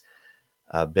he's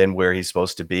been where he's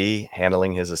supposed to be,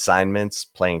 handling his assignments,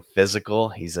 playing physical.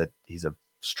 He's a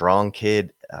strong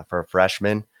kid for a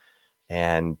freshman,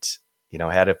 and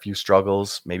had a few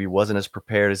struggles. Maybe wasn't as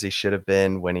prepared as he should have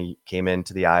been when he came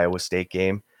into the Iowa State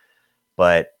game,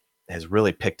 but has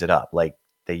really picked it up. Like,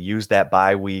 they used that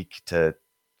bye week to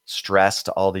stress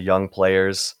to all the young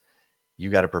players, you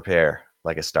got to prepare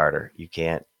like a starter. You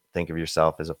can't think of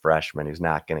yourself as a freshman who's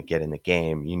not going to get in the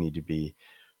game. You need to be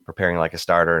preparing like a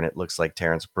starter. And it looks like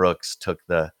Terrence Brooks took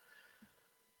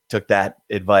that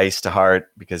advice to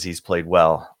heart because he's played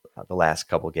well the last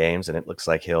couple of games. And it looks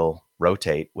like he'll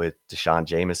rotate with Deshaun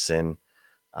Jameson,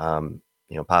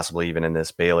 possibly even in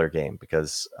this Baylor game,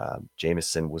 because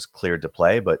Jameson was cleared to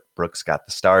play, but Brooks got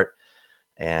the start,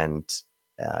 and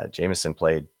Jameson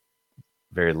played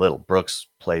very little. Brooks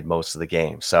played most of the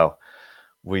game. So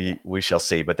we shall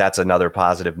see. But that's another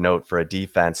positive note for a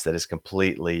defense that has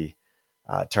completely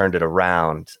turned it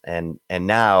around and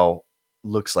now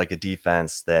looks like a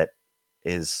defense that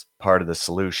is part of the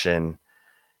solution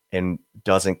and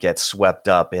doesn't get swept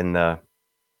up in the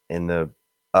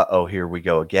here we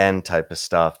go again type of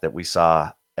stuff that we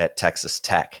saw at Texas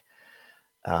Tech.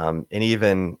 And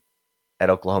even at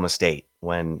Oklahoma State,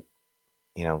 when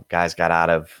guys got out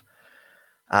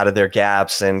of their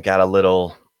gaps and got a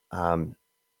little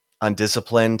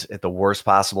undisciplined at the worst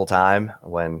possible time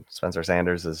when Spencer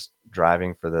Sanders is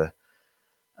driving for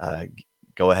the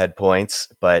go-ahead points.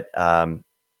 But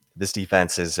this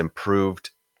defense has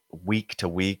improved week to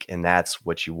week, and that's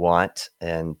what you want.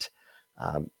 And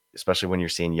especially when you're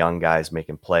seeing young guys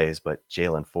making plays. But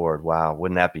Jaylan Ford, wow,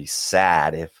 wouldn't that be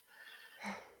sad if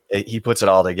he puts it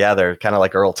all together, kind of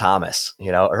like Earl Thomas.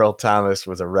 Earl Thomas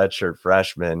was a redshirt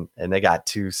freshman, and they got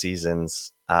 2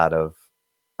 seasons out of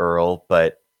Earl,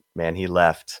 but man, he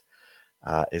left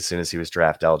as soon as he was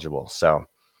draft eligible. So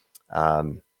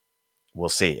we'll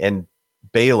see. And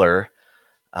Baylor,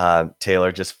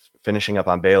 Taylor, just finishing up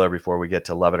on Baylor before we get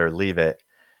to love it or leave it.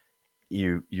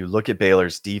 You look at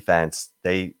Baylor's defense.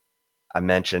 I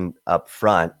mentioned up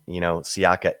front,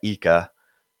 Siaka Ika,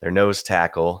 their nose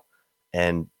tackle,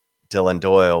 and Dylan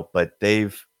Doyle, but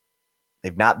they've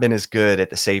not been as good at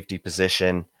the safety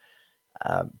position.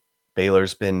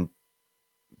 Baylor's been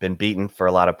beaten for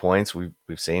a lot of points. We've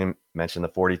seen him mention the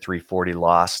 43-40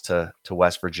 loss to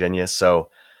West Virginia. So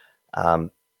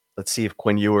let's see if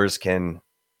Quinn Ewers can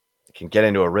get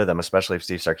into a rhythm, especially if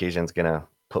Steve Sarkisian's going to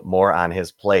put more on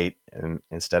his plate and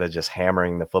instead of just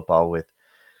hammering the football with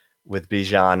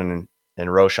Bijan and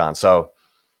Roschon. So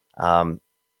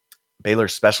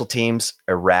Baylor's special teams,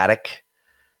 erratic.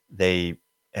 They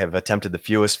have attempted the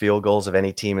fewest field goals of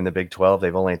any team in the Big 12.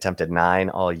 They've only attempted 9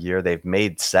 all year. They've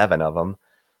made 7 of them.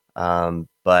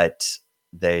 But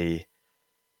they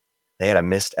had a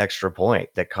missed extra point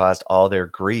that caused all their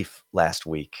grief last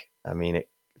week. I mean,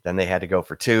 then they had to go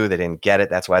for 2. They didn't get it.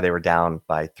 That's why they were down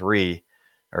by 3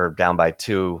 or down by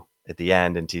 2 at the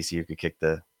end, and TCU could kick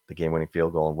the game-winning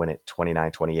field goal and win it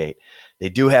 29-28. They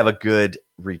do have a good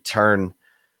return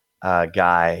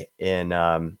guy in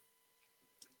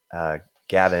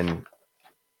Gavin.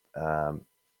 I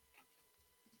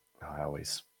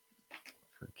always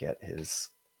forget his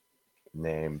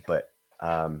name, but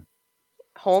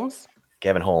Holmes.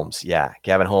 Gavin Holmes. Yeah.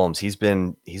 Gavin Holmes. He's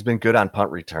been good on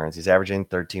punt returns. He's averaging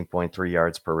 13.3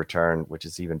 yards per return, which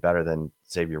is even better than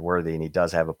Xavier Worthy. And he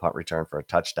does have a punt return for a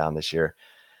touchdown this year.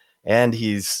 And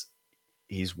he's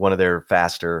one of their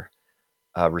faster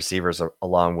receivers,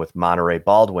 along with Monterey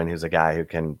Baldwin, who's a guy who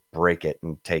can break it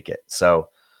and take it. So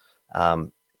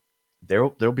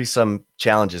there'll be some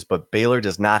challenges, but Baylor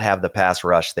does not have the pass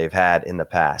rush they've had in the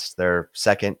past. They're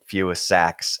second fewest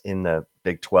sacks in the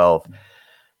Big 12.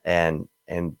 And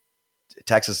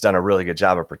Texas done a really good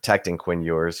job of protecting Quinn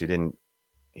Ewers, who didn't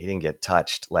get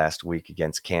touched last week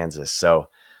against Kansas. So,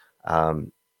 I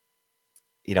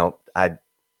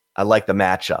like the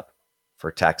matchup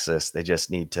for Texas. They just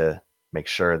need to make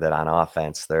sure that on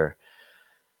offense they're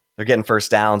getting first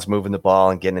downs, moving the ball,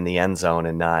 and getting in the end zone,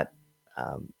 and not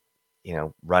having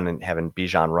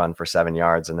Bijan run for 7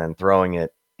 yards and then throwing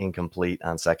it incomplete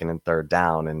on 2nd and 3rd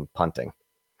down and punting.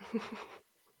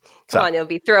 Come on, it'll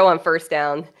be throw on first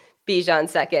down, Bijan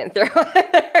second throw.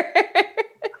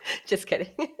 Just kidding.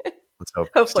 Let's hope.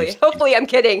 Hopefully I'm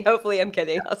kidding. I'll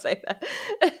say that.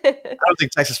 I don't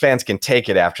think Texas fans can take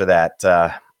it after that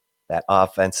that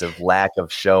offensive lack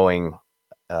of showing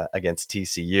against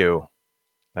TCU.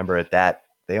 Remember at that,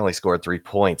 they only scored 3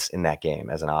 points in that game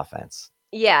as an offense.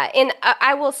 Yeah, and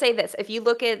I will say this. If you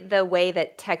look at the way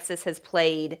that Texas has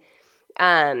played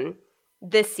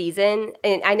this season,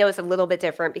 and I know it's a little bit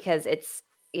different because it's,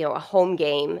 a home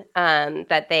game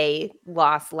that they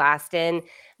lost last in,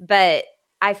 but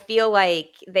I feel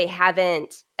like they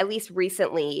haven't, at least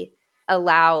recently,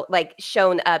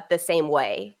 shown up the same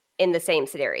way in the same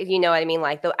scenarios. You know what I mean?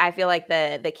 I feel like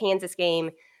the Kansas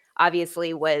game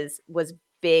obviously was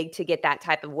big to get that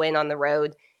type of win on the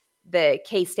road. The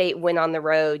K-State win on the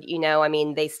road,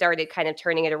 they started kind of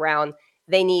turning it around.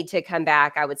 They need to come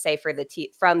back, I would say, from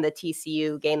the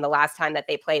TCU game, the last time that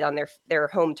they played on their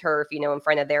home turf, in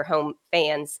front of their home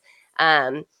fans.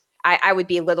 I would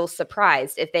be a little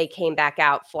surprised if they came back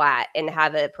out flat and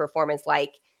have a performance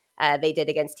like they did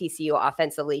against TCU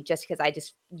offensively, just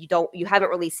because you haven't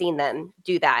really seen them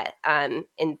do that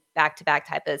in back-to-back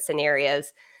type of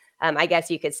scenarios. I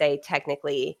guess you could say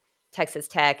technically Texas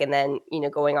Tech and then,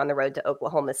 going on the road to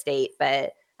Oklahoma State,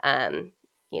 but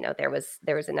there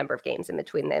was a number of games in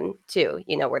between them too,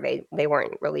 where they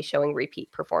weren't really showing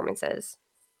repeat performances.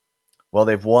 Well,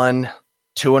 they've won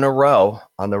 2 in a row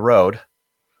on the road.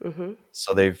 Mm-hmm.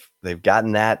 So they've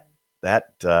gotten that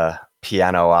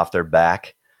piano off their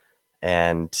back,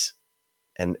 and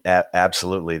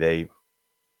absolutely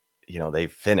they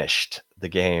finished the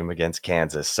game against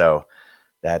Kansas. So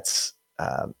that's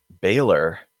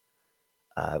Baylor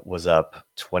was up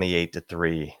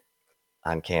 28-3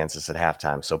 on Kansas at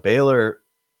halftime. So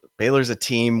Baylor's a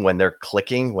team when they're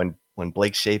clicking, when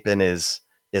Blake Shapen is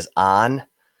on,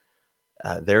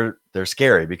 they're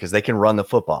scary because they can run the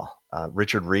football.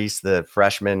 Richard Reese, the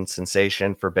freshman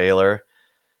sensation for Baylor,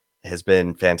 has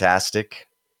been fantastic.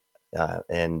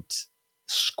 And Craig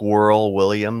Squirrel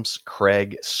Williams,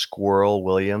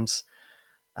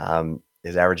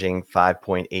 is averaging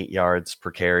 5.8 yards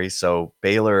per carry. So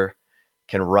Baylor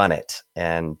can run it,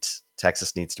 and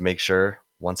Texas needs to make sure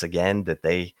once again that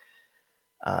they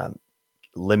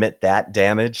limit that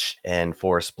damage and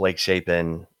force Blake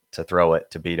Shapen to throw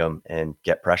it to beat him and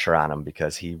get pressure on him,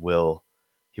 because he will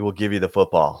give you the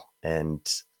football. And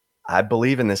I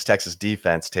believe in this Texas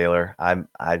defense, Taylor. I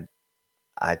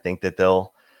think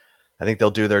they'll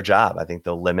do their job. I think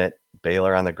they'll limit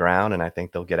Baylor on the ground, and I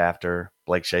think they'll get after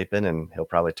Blake Shapen, and he'll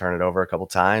probably turn it over a couple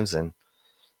times. And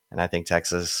I think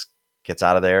Texas gets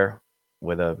out of there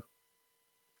with a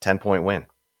 10-point win.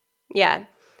 Yeah.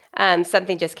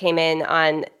 Something just came in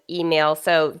on email.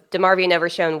 So DeMarvion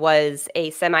Overshone was a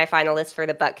semifinalist for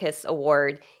the Butkus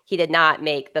Award. He did not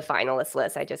make the finalist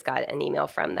list. I just got an email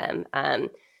from them.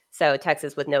 So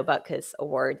Texas with no Butkus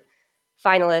Award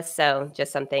finalists. So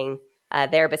just something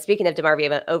there. But speaking of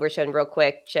DeMarvion Overshone, real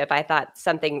quick, Chip, I thought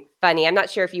something funny. I'm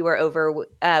not sure if you were over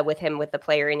with him with the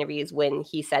player interviews when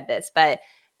he said this, but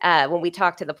when we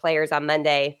talked to the players on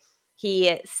Monday,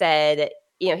 he said,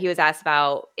 he was asked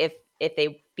about if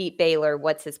they beat Baylor,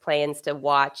 what's his plans to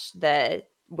watch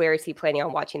where is he planning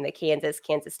on watching the Kansas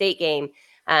State game?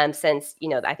 Since,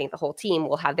 I think the whole team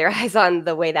will have their eyes on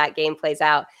the way that game plays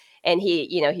out. And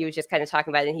he was just kind of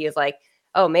talking about it, and he was like,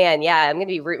 oh man, yeah, I'm going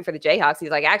to be rooting for the Jayhawks. He's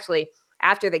like, actually,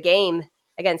 after the game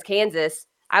against Kansas,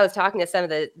 I was talking to some of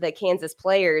the Kansas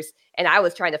players, and I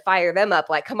was trying to fire them up,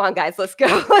 like, come on, guys, let's go.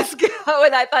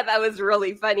 And I thought that was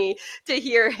really funny to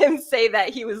hear him say that.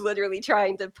 He was literally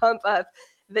trying to pump up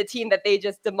the team that they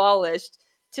just demolished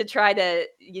to try to,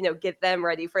 get them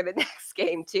ready for the next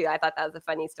game too. I thought that was a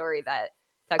funny story that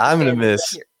I'm gonna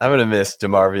miss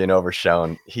DeMarvion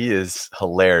Overshone. He is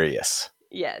hilarious.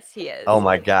 Yes, he is. Oh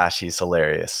my gosh, he's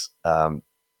hilarious. And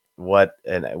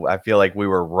I feel like we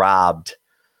were robbed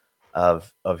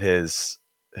of his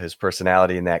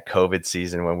personality in that COVID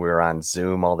season when we were on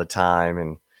Zoom all the time,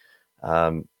 and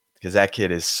because that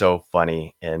kid is so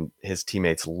funny, and his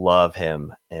teammates love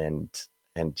him, and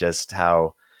just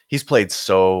how he's played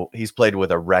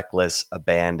with a reckless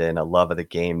abandon, a love of the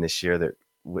game this year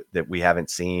that we haven't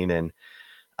seen. And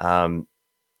I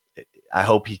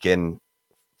hope he can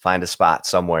find a spot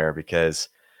somewhere, because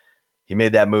he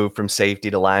made that move from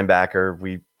safety to linebacker.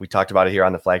 We talked about it here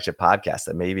on the flagship podcast,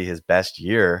 that maybe his best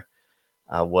year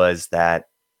was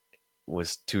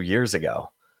 2 years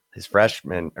ago, his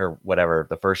freshman or whatever,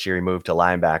 the first year he moved to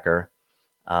linebacker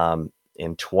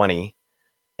in 20.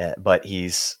 But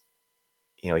he's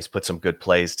put some good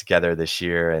plays together this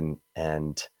year,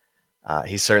 and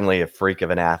he's certainly a freak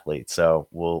of an athlete. So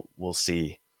we'll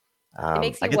see. It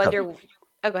makes you wonder.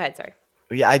 Oh, go ahead. Sorry.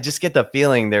 Yeah, I just get the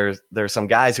feeling there's some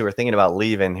guys who are thinking about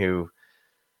leaving who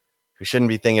shouldn't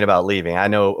be thinking about leaving. I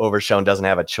know Overshown doesn't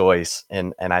have a choice,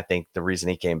 and I think the reason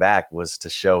he came back was to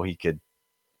show he could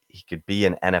be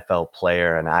an NFL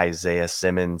player, an Isaiah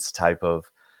Simmons type of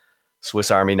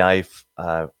Swiss Army knife,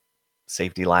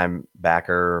 safety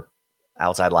linebacker,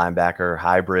 outside linebacker,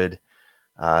 hybrid,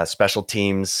 special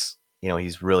teams.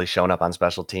 He's really shown up on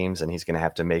special teams, and he's going to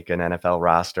have to make an NFL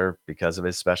roster because of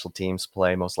his special teams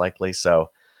play, most likely. So,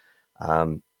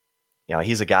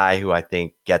 he's a guy who I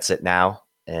think gets it now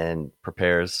and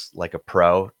prepares like a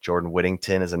pro. Jordan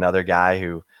Whittington is another guy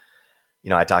who,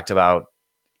 I talked about,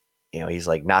 he's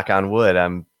like, knock on wood,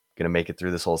 I'm going to make it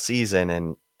through this whole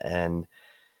season. And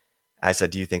I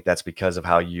said, do you think that's because of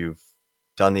how you've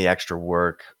done the extra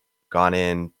work, gone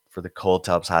in for the cold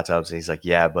tubs, hot tubs? And he's like,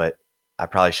 yeah, but I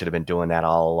probably should have been doing that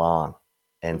all along.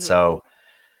 And so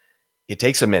it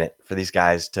takes a minute for these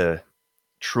guys to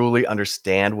truly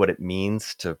understand what it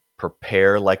means to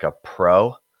prepare like a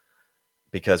pro.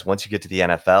 Because once you get to the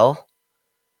NFL,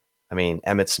 I mean,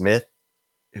 Emmitt Smith,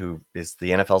 who is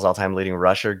the NFL's all-time leading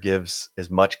rusher, gives as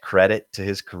much credit to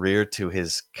his career to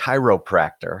his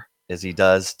chiropractor as he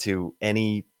does to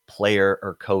any player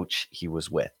or coach he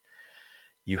was with.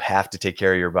 You have to take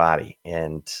care of your body,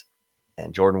 and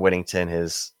Jordan Whittington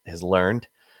has learned,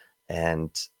 and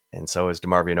so is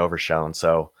DeMarvion Overshown.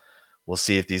 So we'll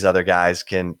see if these other guys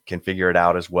can figure it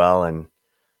out as well, and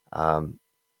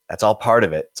that's all part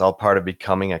of it. It's all part of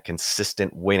becoming a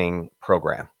consistent winning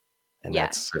program. And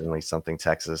that's certainly something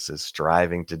Texas is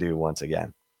striving to do once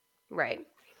again. Right.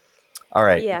 All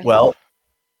right. Yeah. Well,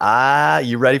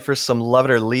 you ready for some Love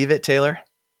It or Leave It, Taylor?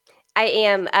 I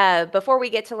am. Before we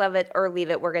get to Love It or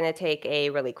Leave It, we're going to take a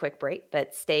really quick break,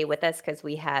 but stay with us because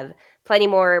we have plenty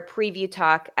more preview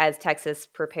talk as Texas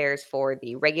prepares for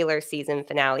the regular season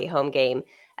finale home game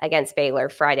against Baylor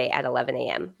Friday at 11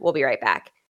 a.m. We'll be right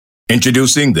back.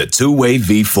 Introducing the Two-Way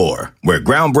V4, where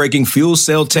groundbreaking fuel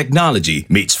cell technology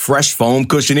meets fresh foam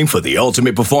cushioning for the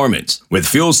ultimate performance. With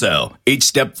Fuel Cell, each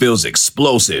step feels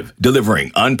explosive,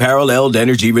 delivering unparalleled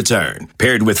energy return.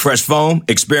 Paired with fresh foam,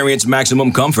 experience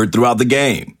maximum comfort throughout the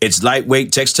game. Its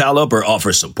lightweight textile upper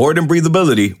offers support and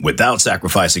breathability without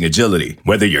sacrificing agility.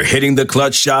 Whether you're hitting the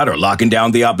clutch shot or locking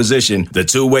down the opposition, the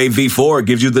Two-Way V4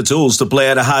 gives you the tools to play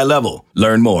at a high level.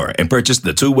 Learn more and purchase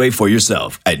the Two-Way for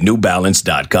yourself at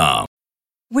newbalance.com.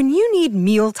 When you need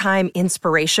mealtime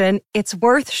inspiration, it's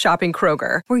worth shopping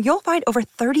Kroger, where you'll find over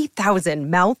 30,000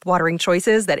 mouth-watering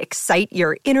choices that excite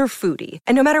your inner foodie.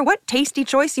 And no matter what tasty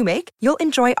choice you make, you'll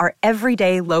enjoy our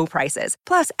everyday low prices,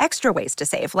 plus extra ways to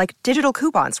save, like digital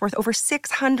coupons worth over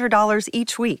 $600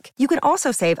 each week. You can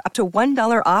also save up to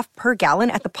 $1 off per gallon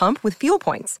at the pump with fuel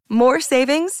points. More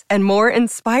savings and more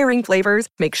inspiring flavors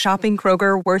make shopping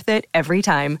Kroger worth it every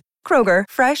time. Kroger,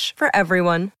 fresh for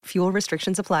everyone. Fuel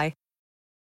restrictions apply.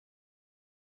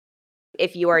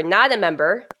 If you are not a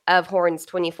member of Horns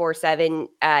 24/7,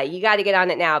 you got to get on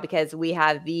it now because we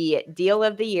have the deal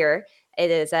of the year.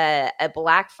 It is a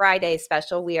Black Friday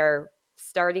special. We are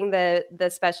starting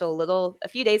the special a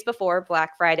few days before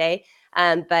Black Friday,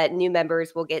 but new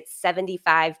members will get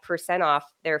 75%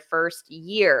 off their first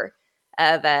year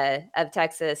of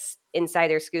Texas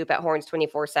Insider Scoop at Horns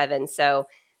 24/7. So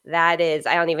that is,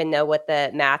 I don't even know what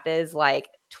the math is, like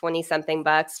 20 something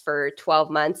bucks for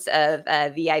 12 months of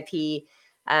VIP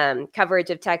coverage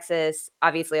of Texas.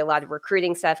 Obviously a lot of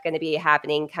recruiting stuff going to be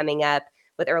happening coming up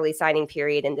with early signing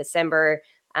period in December.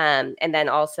 And then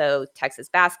also Texas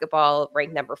basketball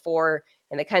ranked number 4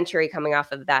 in the country coming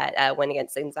off of that win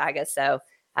against Gonzaga. So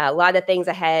a lot of things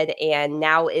ahead, and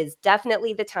now is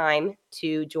definitely the time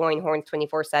to join Horns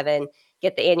 24/7,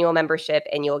 get the annual membership,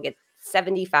 and you'll get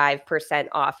 75%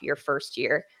 off your first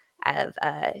year of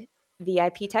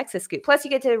VIP Texas Scoop. Plus, you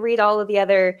get to read all of the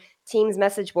other teams'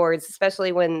 message boards,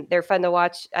 especially when they're fun to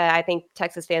watch. I think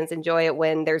Texas fans enjoy it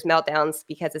when there's meltdowns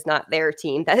because it's not their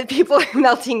team that people are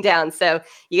melting down. So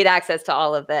you get access to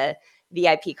all of the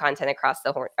VIP content across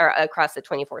the across the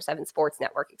 24/7 Sports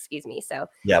Network. Excuse me. So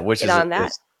yeah, which is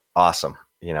awesome.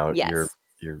 Yes.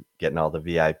 You're getting all the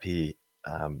VIP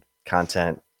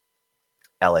content.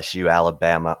 LSU,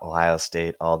 Alabama, Ohio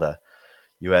State, all the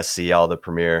USC, all the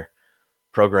premier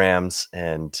programs,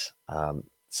 and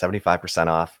 75%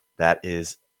 off. That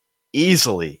is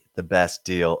easily the best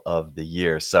deal of the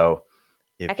year. So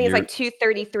I think it's like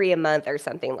 $233 a month or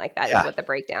something like that. Is what the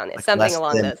breakdown is. Like something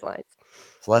along those lines.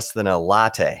 It's less than a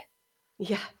latte.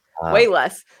 Yeah, way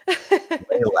less.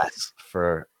 Way less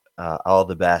for all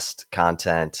the best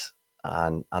content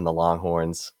on the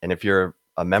Longhorns. And if you're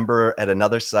a member at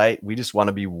another site, we just want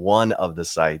to be one of the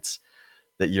sites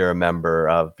that you're a member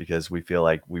of, because we feel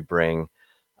like we bring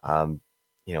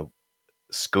you know,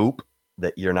 scoop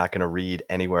that you're not going to read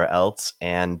anywhere else,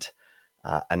 and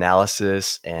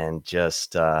analysis, and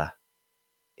just,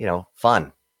 you know,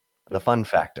 fun, the fun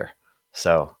factor.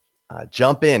 So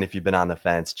jump in. If you've been on the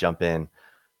fence, jump in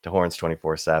to Horns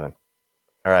 24/7.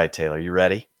 All right, Taylor, you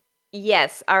ready?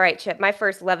 Yes. All right, Chip. My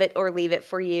first love it or leave it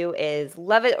for you is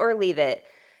love it or leave it.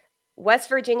 West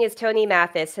Virginia's Tony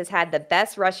Mathis has had the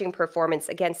best rushing performance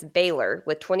against Baylor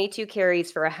with 22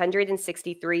 carries for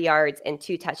 163 yards and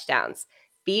 2 touchdowns.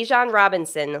 Bijan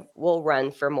Robinson will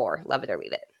run for more. Love it or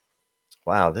leave it.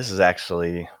 Wow, this is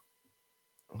actually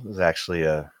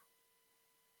a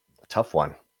tough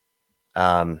one.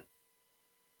 I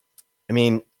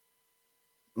mean,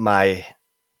 my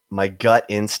gut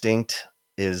instinct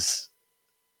is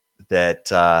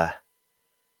that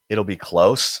it'll be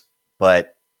close,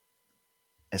 but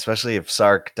especially if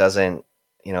Sark doesn't,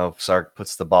 if Sark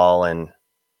puts the ball in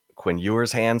Quinn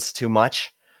Ewers' hands too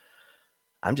much,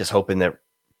 I'm just hoping that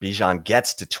Bijan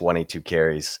gets to 22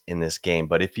 carries in this game.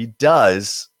 But if he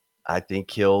does, I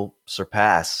think he'll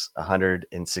surpass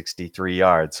 163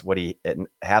 yards. At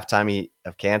halftime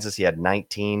of Kansas, he had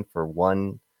 19 for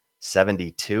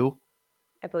 172.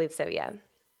 I believe so, yeah.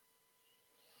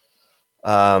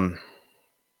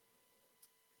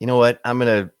 You know what? I'm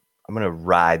gonna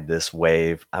ride this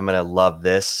wave. I'm gonna love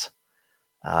this.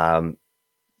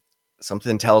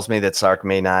 Something tells me that Sark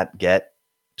may not get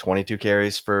 22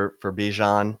 carries for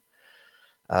Bijan,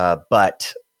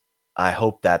 but I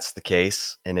hope that's the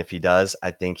case. And if he does,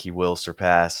 I think he will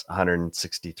surpass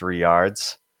 163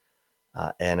 yards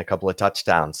and a couple of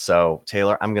touchdowns. So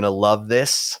Taylor, I'm gonna love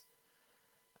this.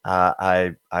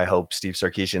 I hope Steve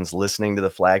Sarkisian's listening to the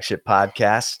flagship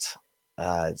podcast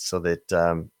so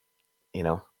that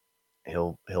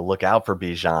he'll look out for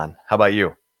Bijan. How about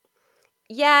you?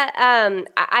 Yeah,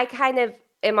 I kind of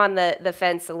am on the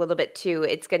fence a little bit too.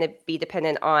 It's going to be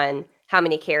dependent on how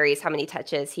many carries, how many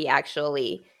touches he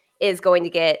actually is going to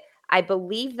get. I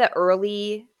believe the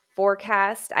early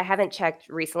forecast, I haven't checked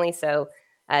recently, so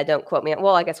don't quote me.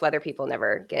 Well, I guess weather people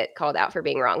never get called out for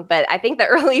being wrong, but I think the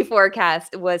early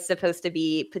forecast was supposed to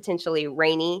be potentially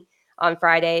rainy on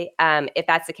Friday. If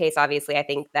that's the case, obviously, I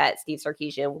think that Steve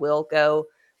Sarkisian will go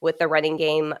with the running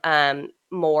game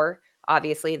more.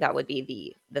 Obviously, that would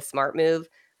be the smart move.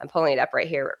 I'm pulling it up right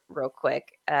here real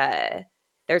quick.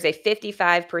 There's a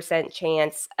 55%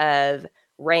 chance of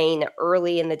rain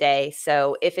early in the day.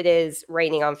 So if it is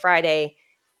raining on Friday,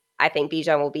 I think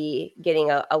Bijan will be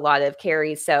getting a lot of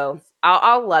carries. So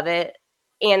I'll love it.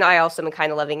 And I also am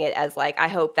kind of loving it as I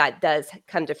hope that does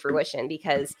come to fruition,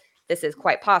 because this is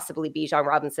quite possibly Bijan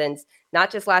Robinson's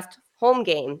not just last home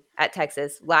game at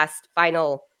Texas, last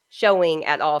final showing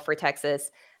at all for Texas,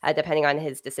 depending on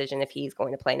his decision if he's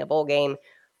going to play in a bowl game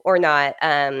or not.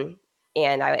 And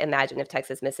I imagine if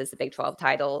Texas misses the Big 12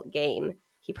 title game,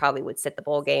 he probably would sit the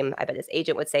bowl game. I bet his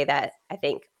agent would say that. I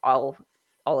think all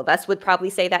of us would probably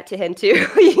say that to him too.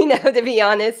 To be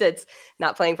honest, it's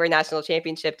not playing for a national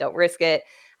championship. Don't risk it.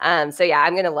 So yeah,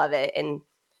 I'm going to love it and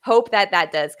hope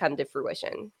that does come to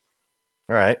fruition.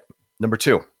 All right. Number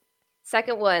 2.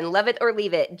 Second one, love it or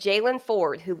leave it. Jaylan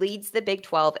Ford, who leads the Big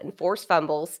 12 in forced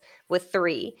fumbles with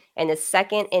 3 and is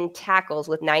second in tackles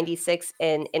with 96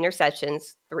 and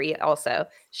interceptions, 3 also,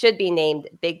 should be named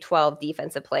Big 12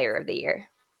 Defensive Player of the Year.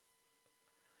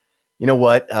 You know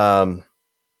what? I'm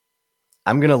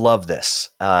going to love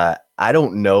this. I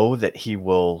don't know that he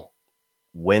will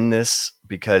win this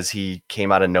because he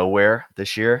came out of nowhere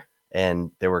this year.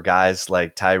 And there were guys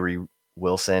like Tyree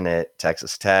Wilson at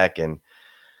Texas Tech and,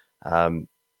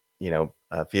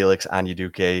 Felix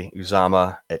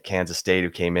Onyeduke-Uzomah at Kansas State, who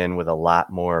came in with a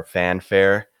lot more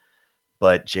fanfare.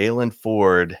 But Jaylan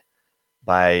Ford,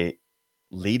 by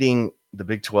leading the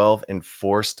Big 12 in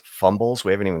forced fumbles,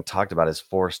 we haven't even talked about his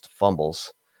forced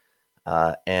fumbles,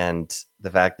 and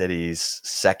the fact that he's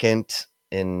second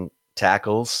in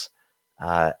tackles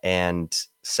and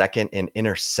second in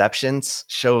interceptions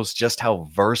shows just how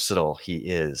versatile he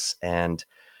is.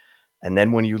 And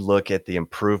then when you look at the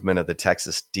improvement of the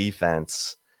Texas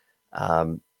defense,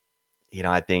 I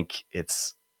think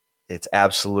it's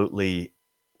absolutely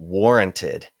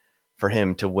warranted for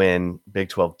him to win Big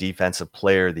 12 Defensive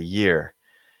Player of the Year.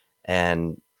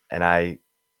 And I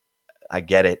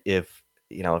get it if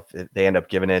they end up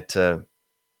giving it to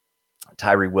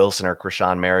Tyree Wilson or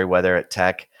Krishan Merriweather at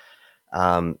Tech,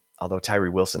 although Tyree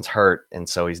Wilson's hurt, and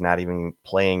so he's not even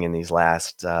playing in these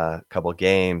last couple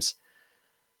games.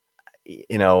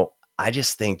 I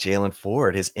just think Jaylan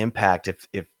Ford, his impact,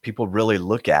 if people really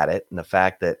look at it, and the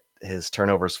fact that his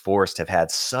turnovers forced have had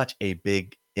such a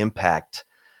big impact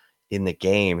in the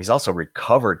game. He's also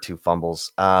recovered 2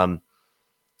 fumbles.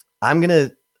 I'm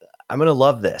gonna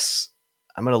love this.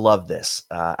 I'm gonna love this.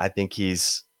 I think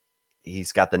he's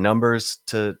got the numbers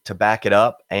to back it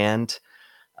up, and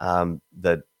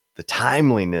the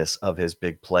timeliness of his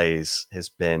big plays has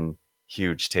been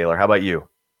huge. Taylor, how about you?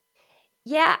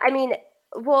 Yeah, I mean,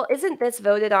 well, isn't this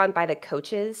voted on by the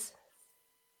coaches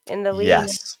in the league?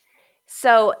 Yes.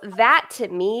 So that to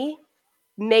me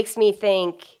makes me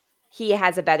think he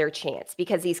has a better chance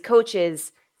because these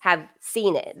coaches have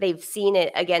seen it. They've seen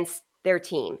it against their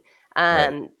team.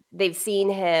 Right. They've seen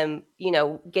him,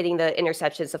 getting the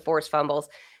interceptions, the forced fumbles.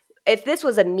 If this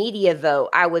was a media vote,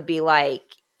 I would be like,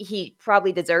 he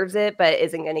probably deserves it, but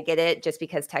isn't going to get it just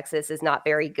because Texas is not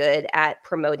very good at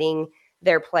promoting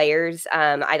their players.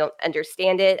 I don't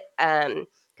understand it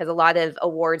because a lot of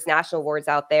awards, national awards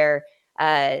out there,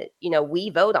 we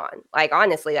vote on. Like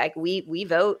honestly, like we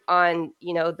vote on,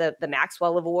 the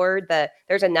Maxwell Award.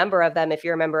 There's a number of them. If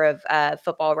you're a member of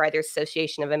Football Writers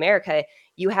Association of America,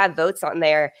 you have votes on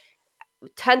there.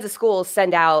 Tons of schools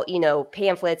send out,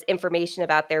 pamphlets, information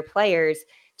about their players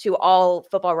to all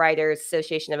Football Writers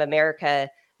Association of America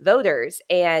voters,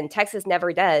 and Texas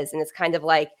never does. And it's kind of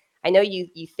like, I know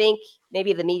you think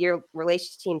maybe the media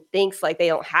relations team thinks like they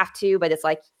don't have to, but it's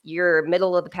like you're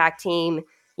middle of the pack team.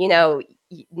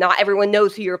 Not everyone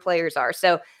knows who your players are.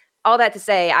 So all that to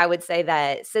say, I would say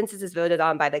that since this is voted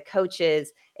on by the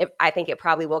coaches, I think it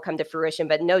probably will come to fruition,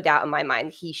 but no doubt in my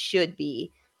mind, he should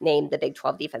be named the Big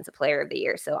 12 Defensive Player of the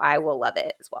Year. So I will love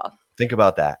it as well. Think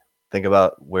about that. Think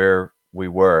about where we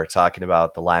were talking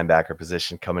about the linebacker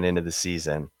position coming into the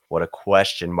season. What a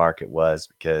question mark it was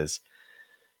because,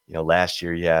 last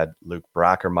year you had Luke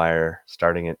Brockermeyer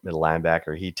starting at middle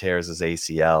linebacker. He tears his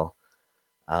ACL.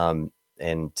 And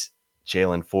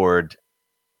Jaylan Ford,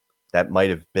 that might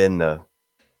have been the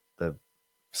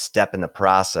step in the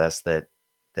process that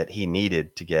he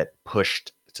needed to get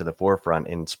pushed to the forefront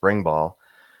in spring ball.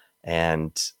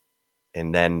 And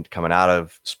then coming out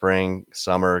of spring,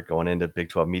 summer, going into Big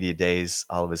 12 media days,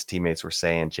 all of his teammates were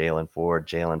saying Jaylan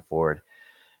Ford.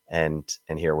 And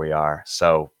here we are.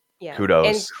 So yeah.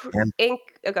 Kudos. And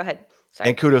go ahead. Sorry.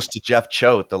 And kudos to Jeff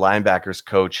Choate, the linebackers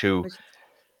coach who,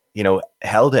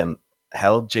 held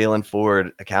Jaylan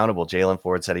Ford accountable. Jaylan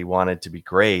Ford said he wanted to be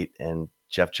great. And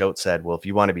Jeff Choate said, well, if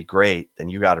you want to be great, then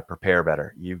you got to prepare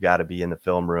better. You've got to be in the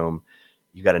film room.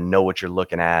 You got to know what you're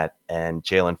looking at. And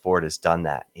Jaylan Ford has done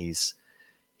that. He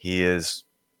is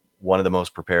one of the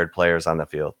most prepared players on the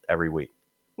field every week.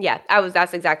 Yeah,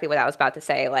 that's exactly what I was about to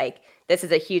say. Like, this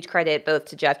is a huge credit both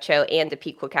to Jeff Choate and to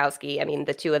Pete Kwiatkowski. I mean,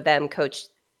 the two of them coached,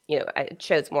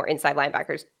 Choate's more inside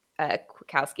linebackers.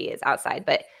 Kwiatkowski is outside,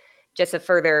 but just a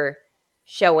further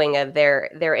showing of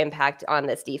their impact on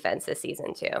this defense this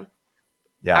season too.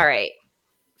 Yeah. All right.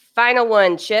 Final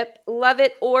one, Chip. Love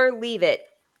it or leave it.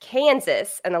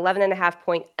 Kansas, an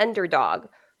 11.5-point underdog,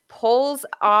 pulls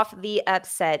off the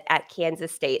upset at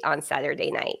Kansas State on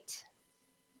Saturday night.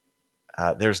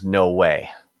 There's no way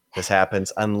this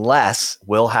happens unless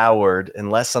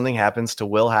something happens to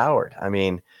Will Howard. I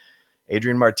mean,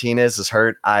 Adrian Martinez is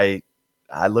hurt. I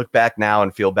look back now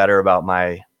and feel better about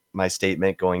my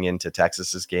statement going into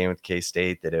Texas's game with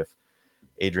K-State that if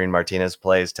Adrian Martinez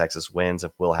plays, Texas wins.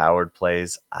 If Will Howard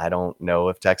plays, I don't know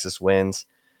if Texas wins.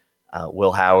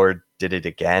 Will Howard did it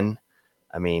again.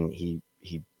 I mean, he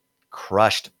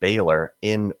crushed Baylor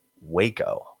in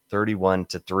Waco,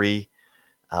 31-3.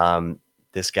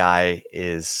 This guy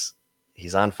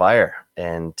he's on fire,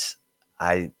 and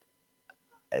he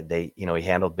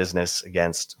handled business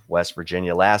against West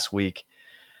Virginia last week.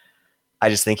 I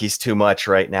just think he's too much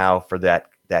right now for that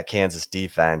Kansas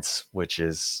defense, which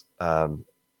is a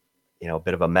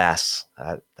bit of a mess.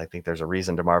 I think there's a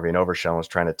reason DeMarvion Overshown was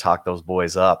trying to talk those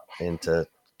boys up into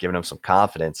giving them some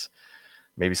confidence,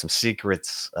 maybe some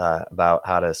secrets about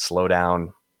how to slow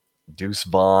down Deuce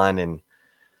Vaughn and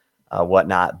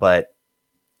whatnot. But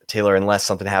Taylor, unless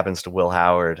something happens to Will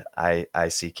Howard, I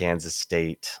see Kansas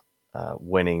State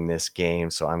winning this game.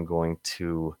 So I'm going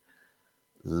to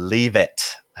leave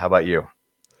it. How about you?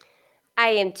 I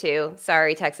am too.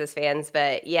 Sorry, Texas fans.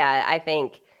 But yeah, I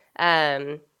think,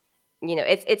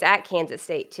 it's at Kansas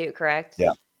State too, correct?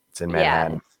 Yeah, it's in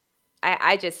Manhattan.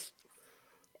 Yeah.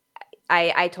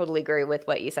 I totally agree with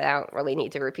what you said. I don't really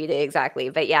need to repeat it exactly,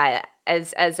 but yeah,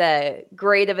 as a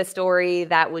great of a story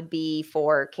that would be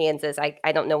for Kansas.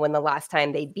 I don't know when the last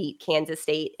time they beat Kansas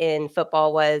State in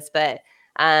football was, but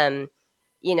that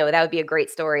would be a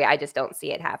great story. I just don't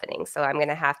see it happening. So I'm going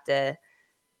to have to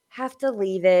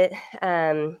leave it.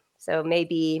 So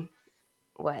maybe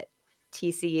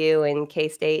TCU and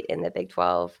K-State in the Big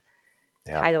 12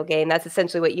 title game. That's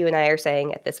essentially what you and I are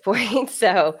saying at this point.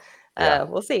 So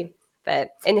we'll see.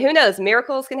 And who knows,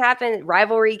 miracles can happen.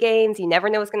 Rivalry games, you never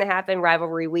know what's going to happen.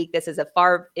 Rivalry week. This is a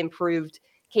far improved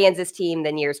Kansas team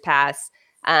than years past.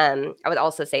 I would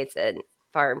also say it's a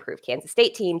far improved Kansas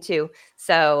State team too.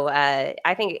 So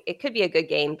I think it could be a good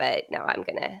game, but no, I'm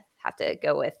going to have to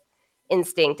go with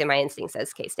instinct, and my instinct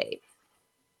says K-State.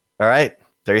 All right.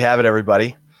 There you have it,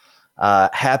 everybody.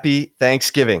 Happy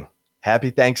Thanksgiving.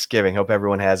 Happy Thanksgiving. Hope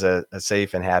everyone has a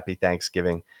safe and happy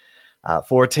Thanksgiving.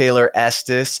 For Taylor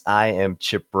Estes, I am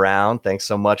Chip Brown. Thanks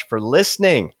so much for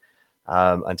listening.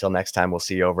 Until next time, we'll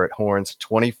see you over at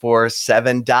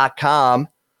horns247.com.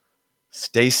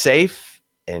 Stay safe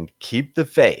and keep the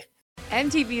faith.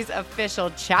 MTV's official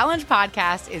Challenge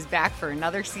podcast is back for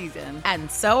another season. And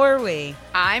so are we.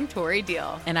 I'm Tori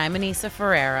Deal. And I'm Anissa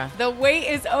Ferreira. The wait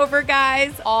is over,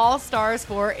 guys. All Stars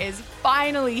 4 is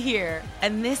finally here.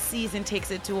 And this season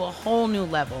takes it to a whole new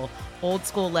level. Old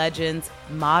school legends,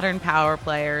 modern power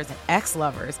players, and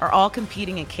ex-lovers are all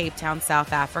competing in Cape Town,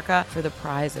 South Africa for the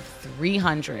prize of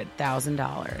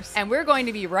 $300,000. And we're going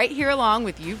to be right here along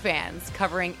with you fans,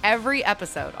 covering every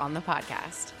episode on the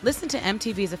podcast. Listen to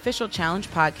MTV's official Challenge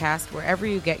podcast wherever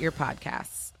you get your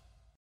podcasts.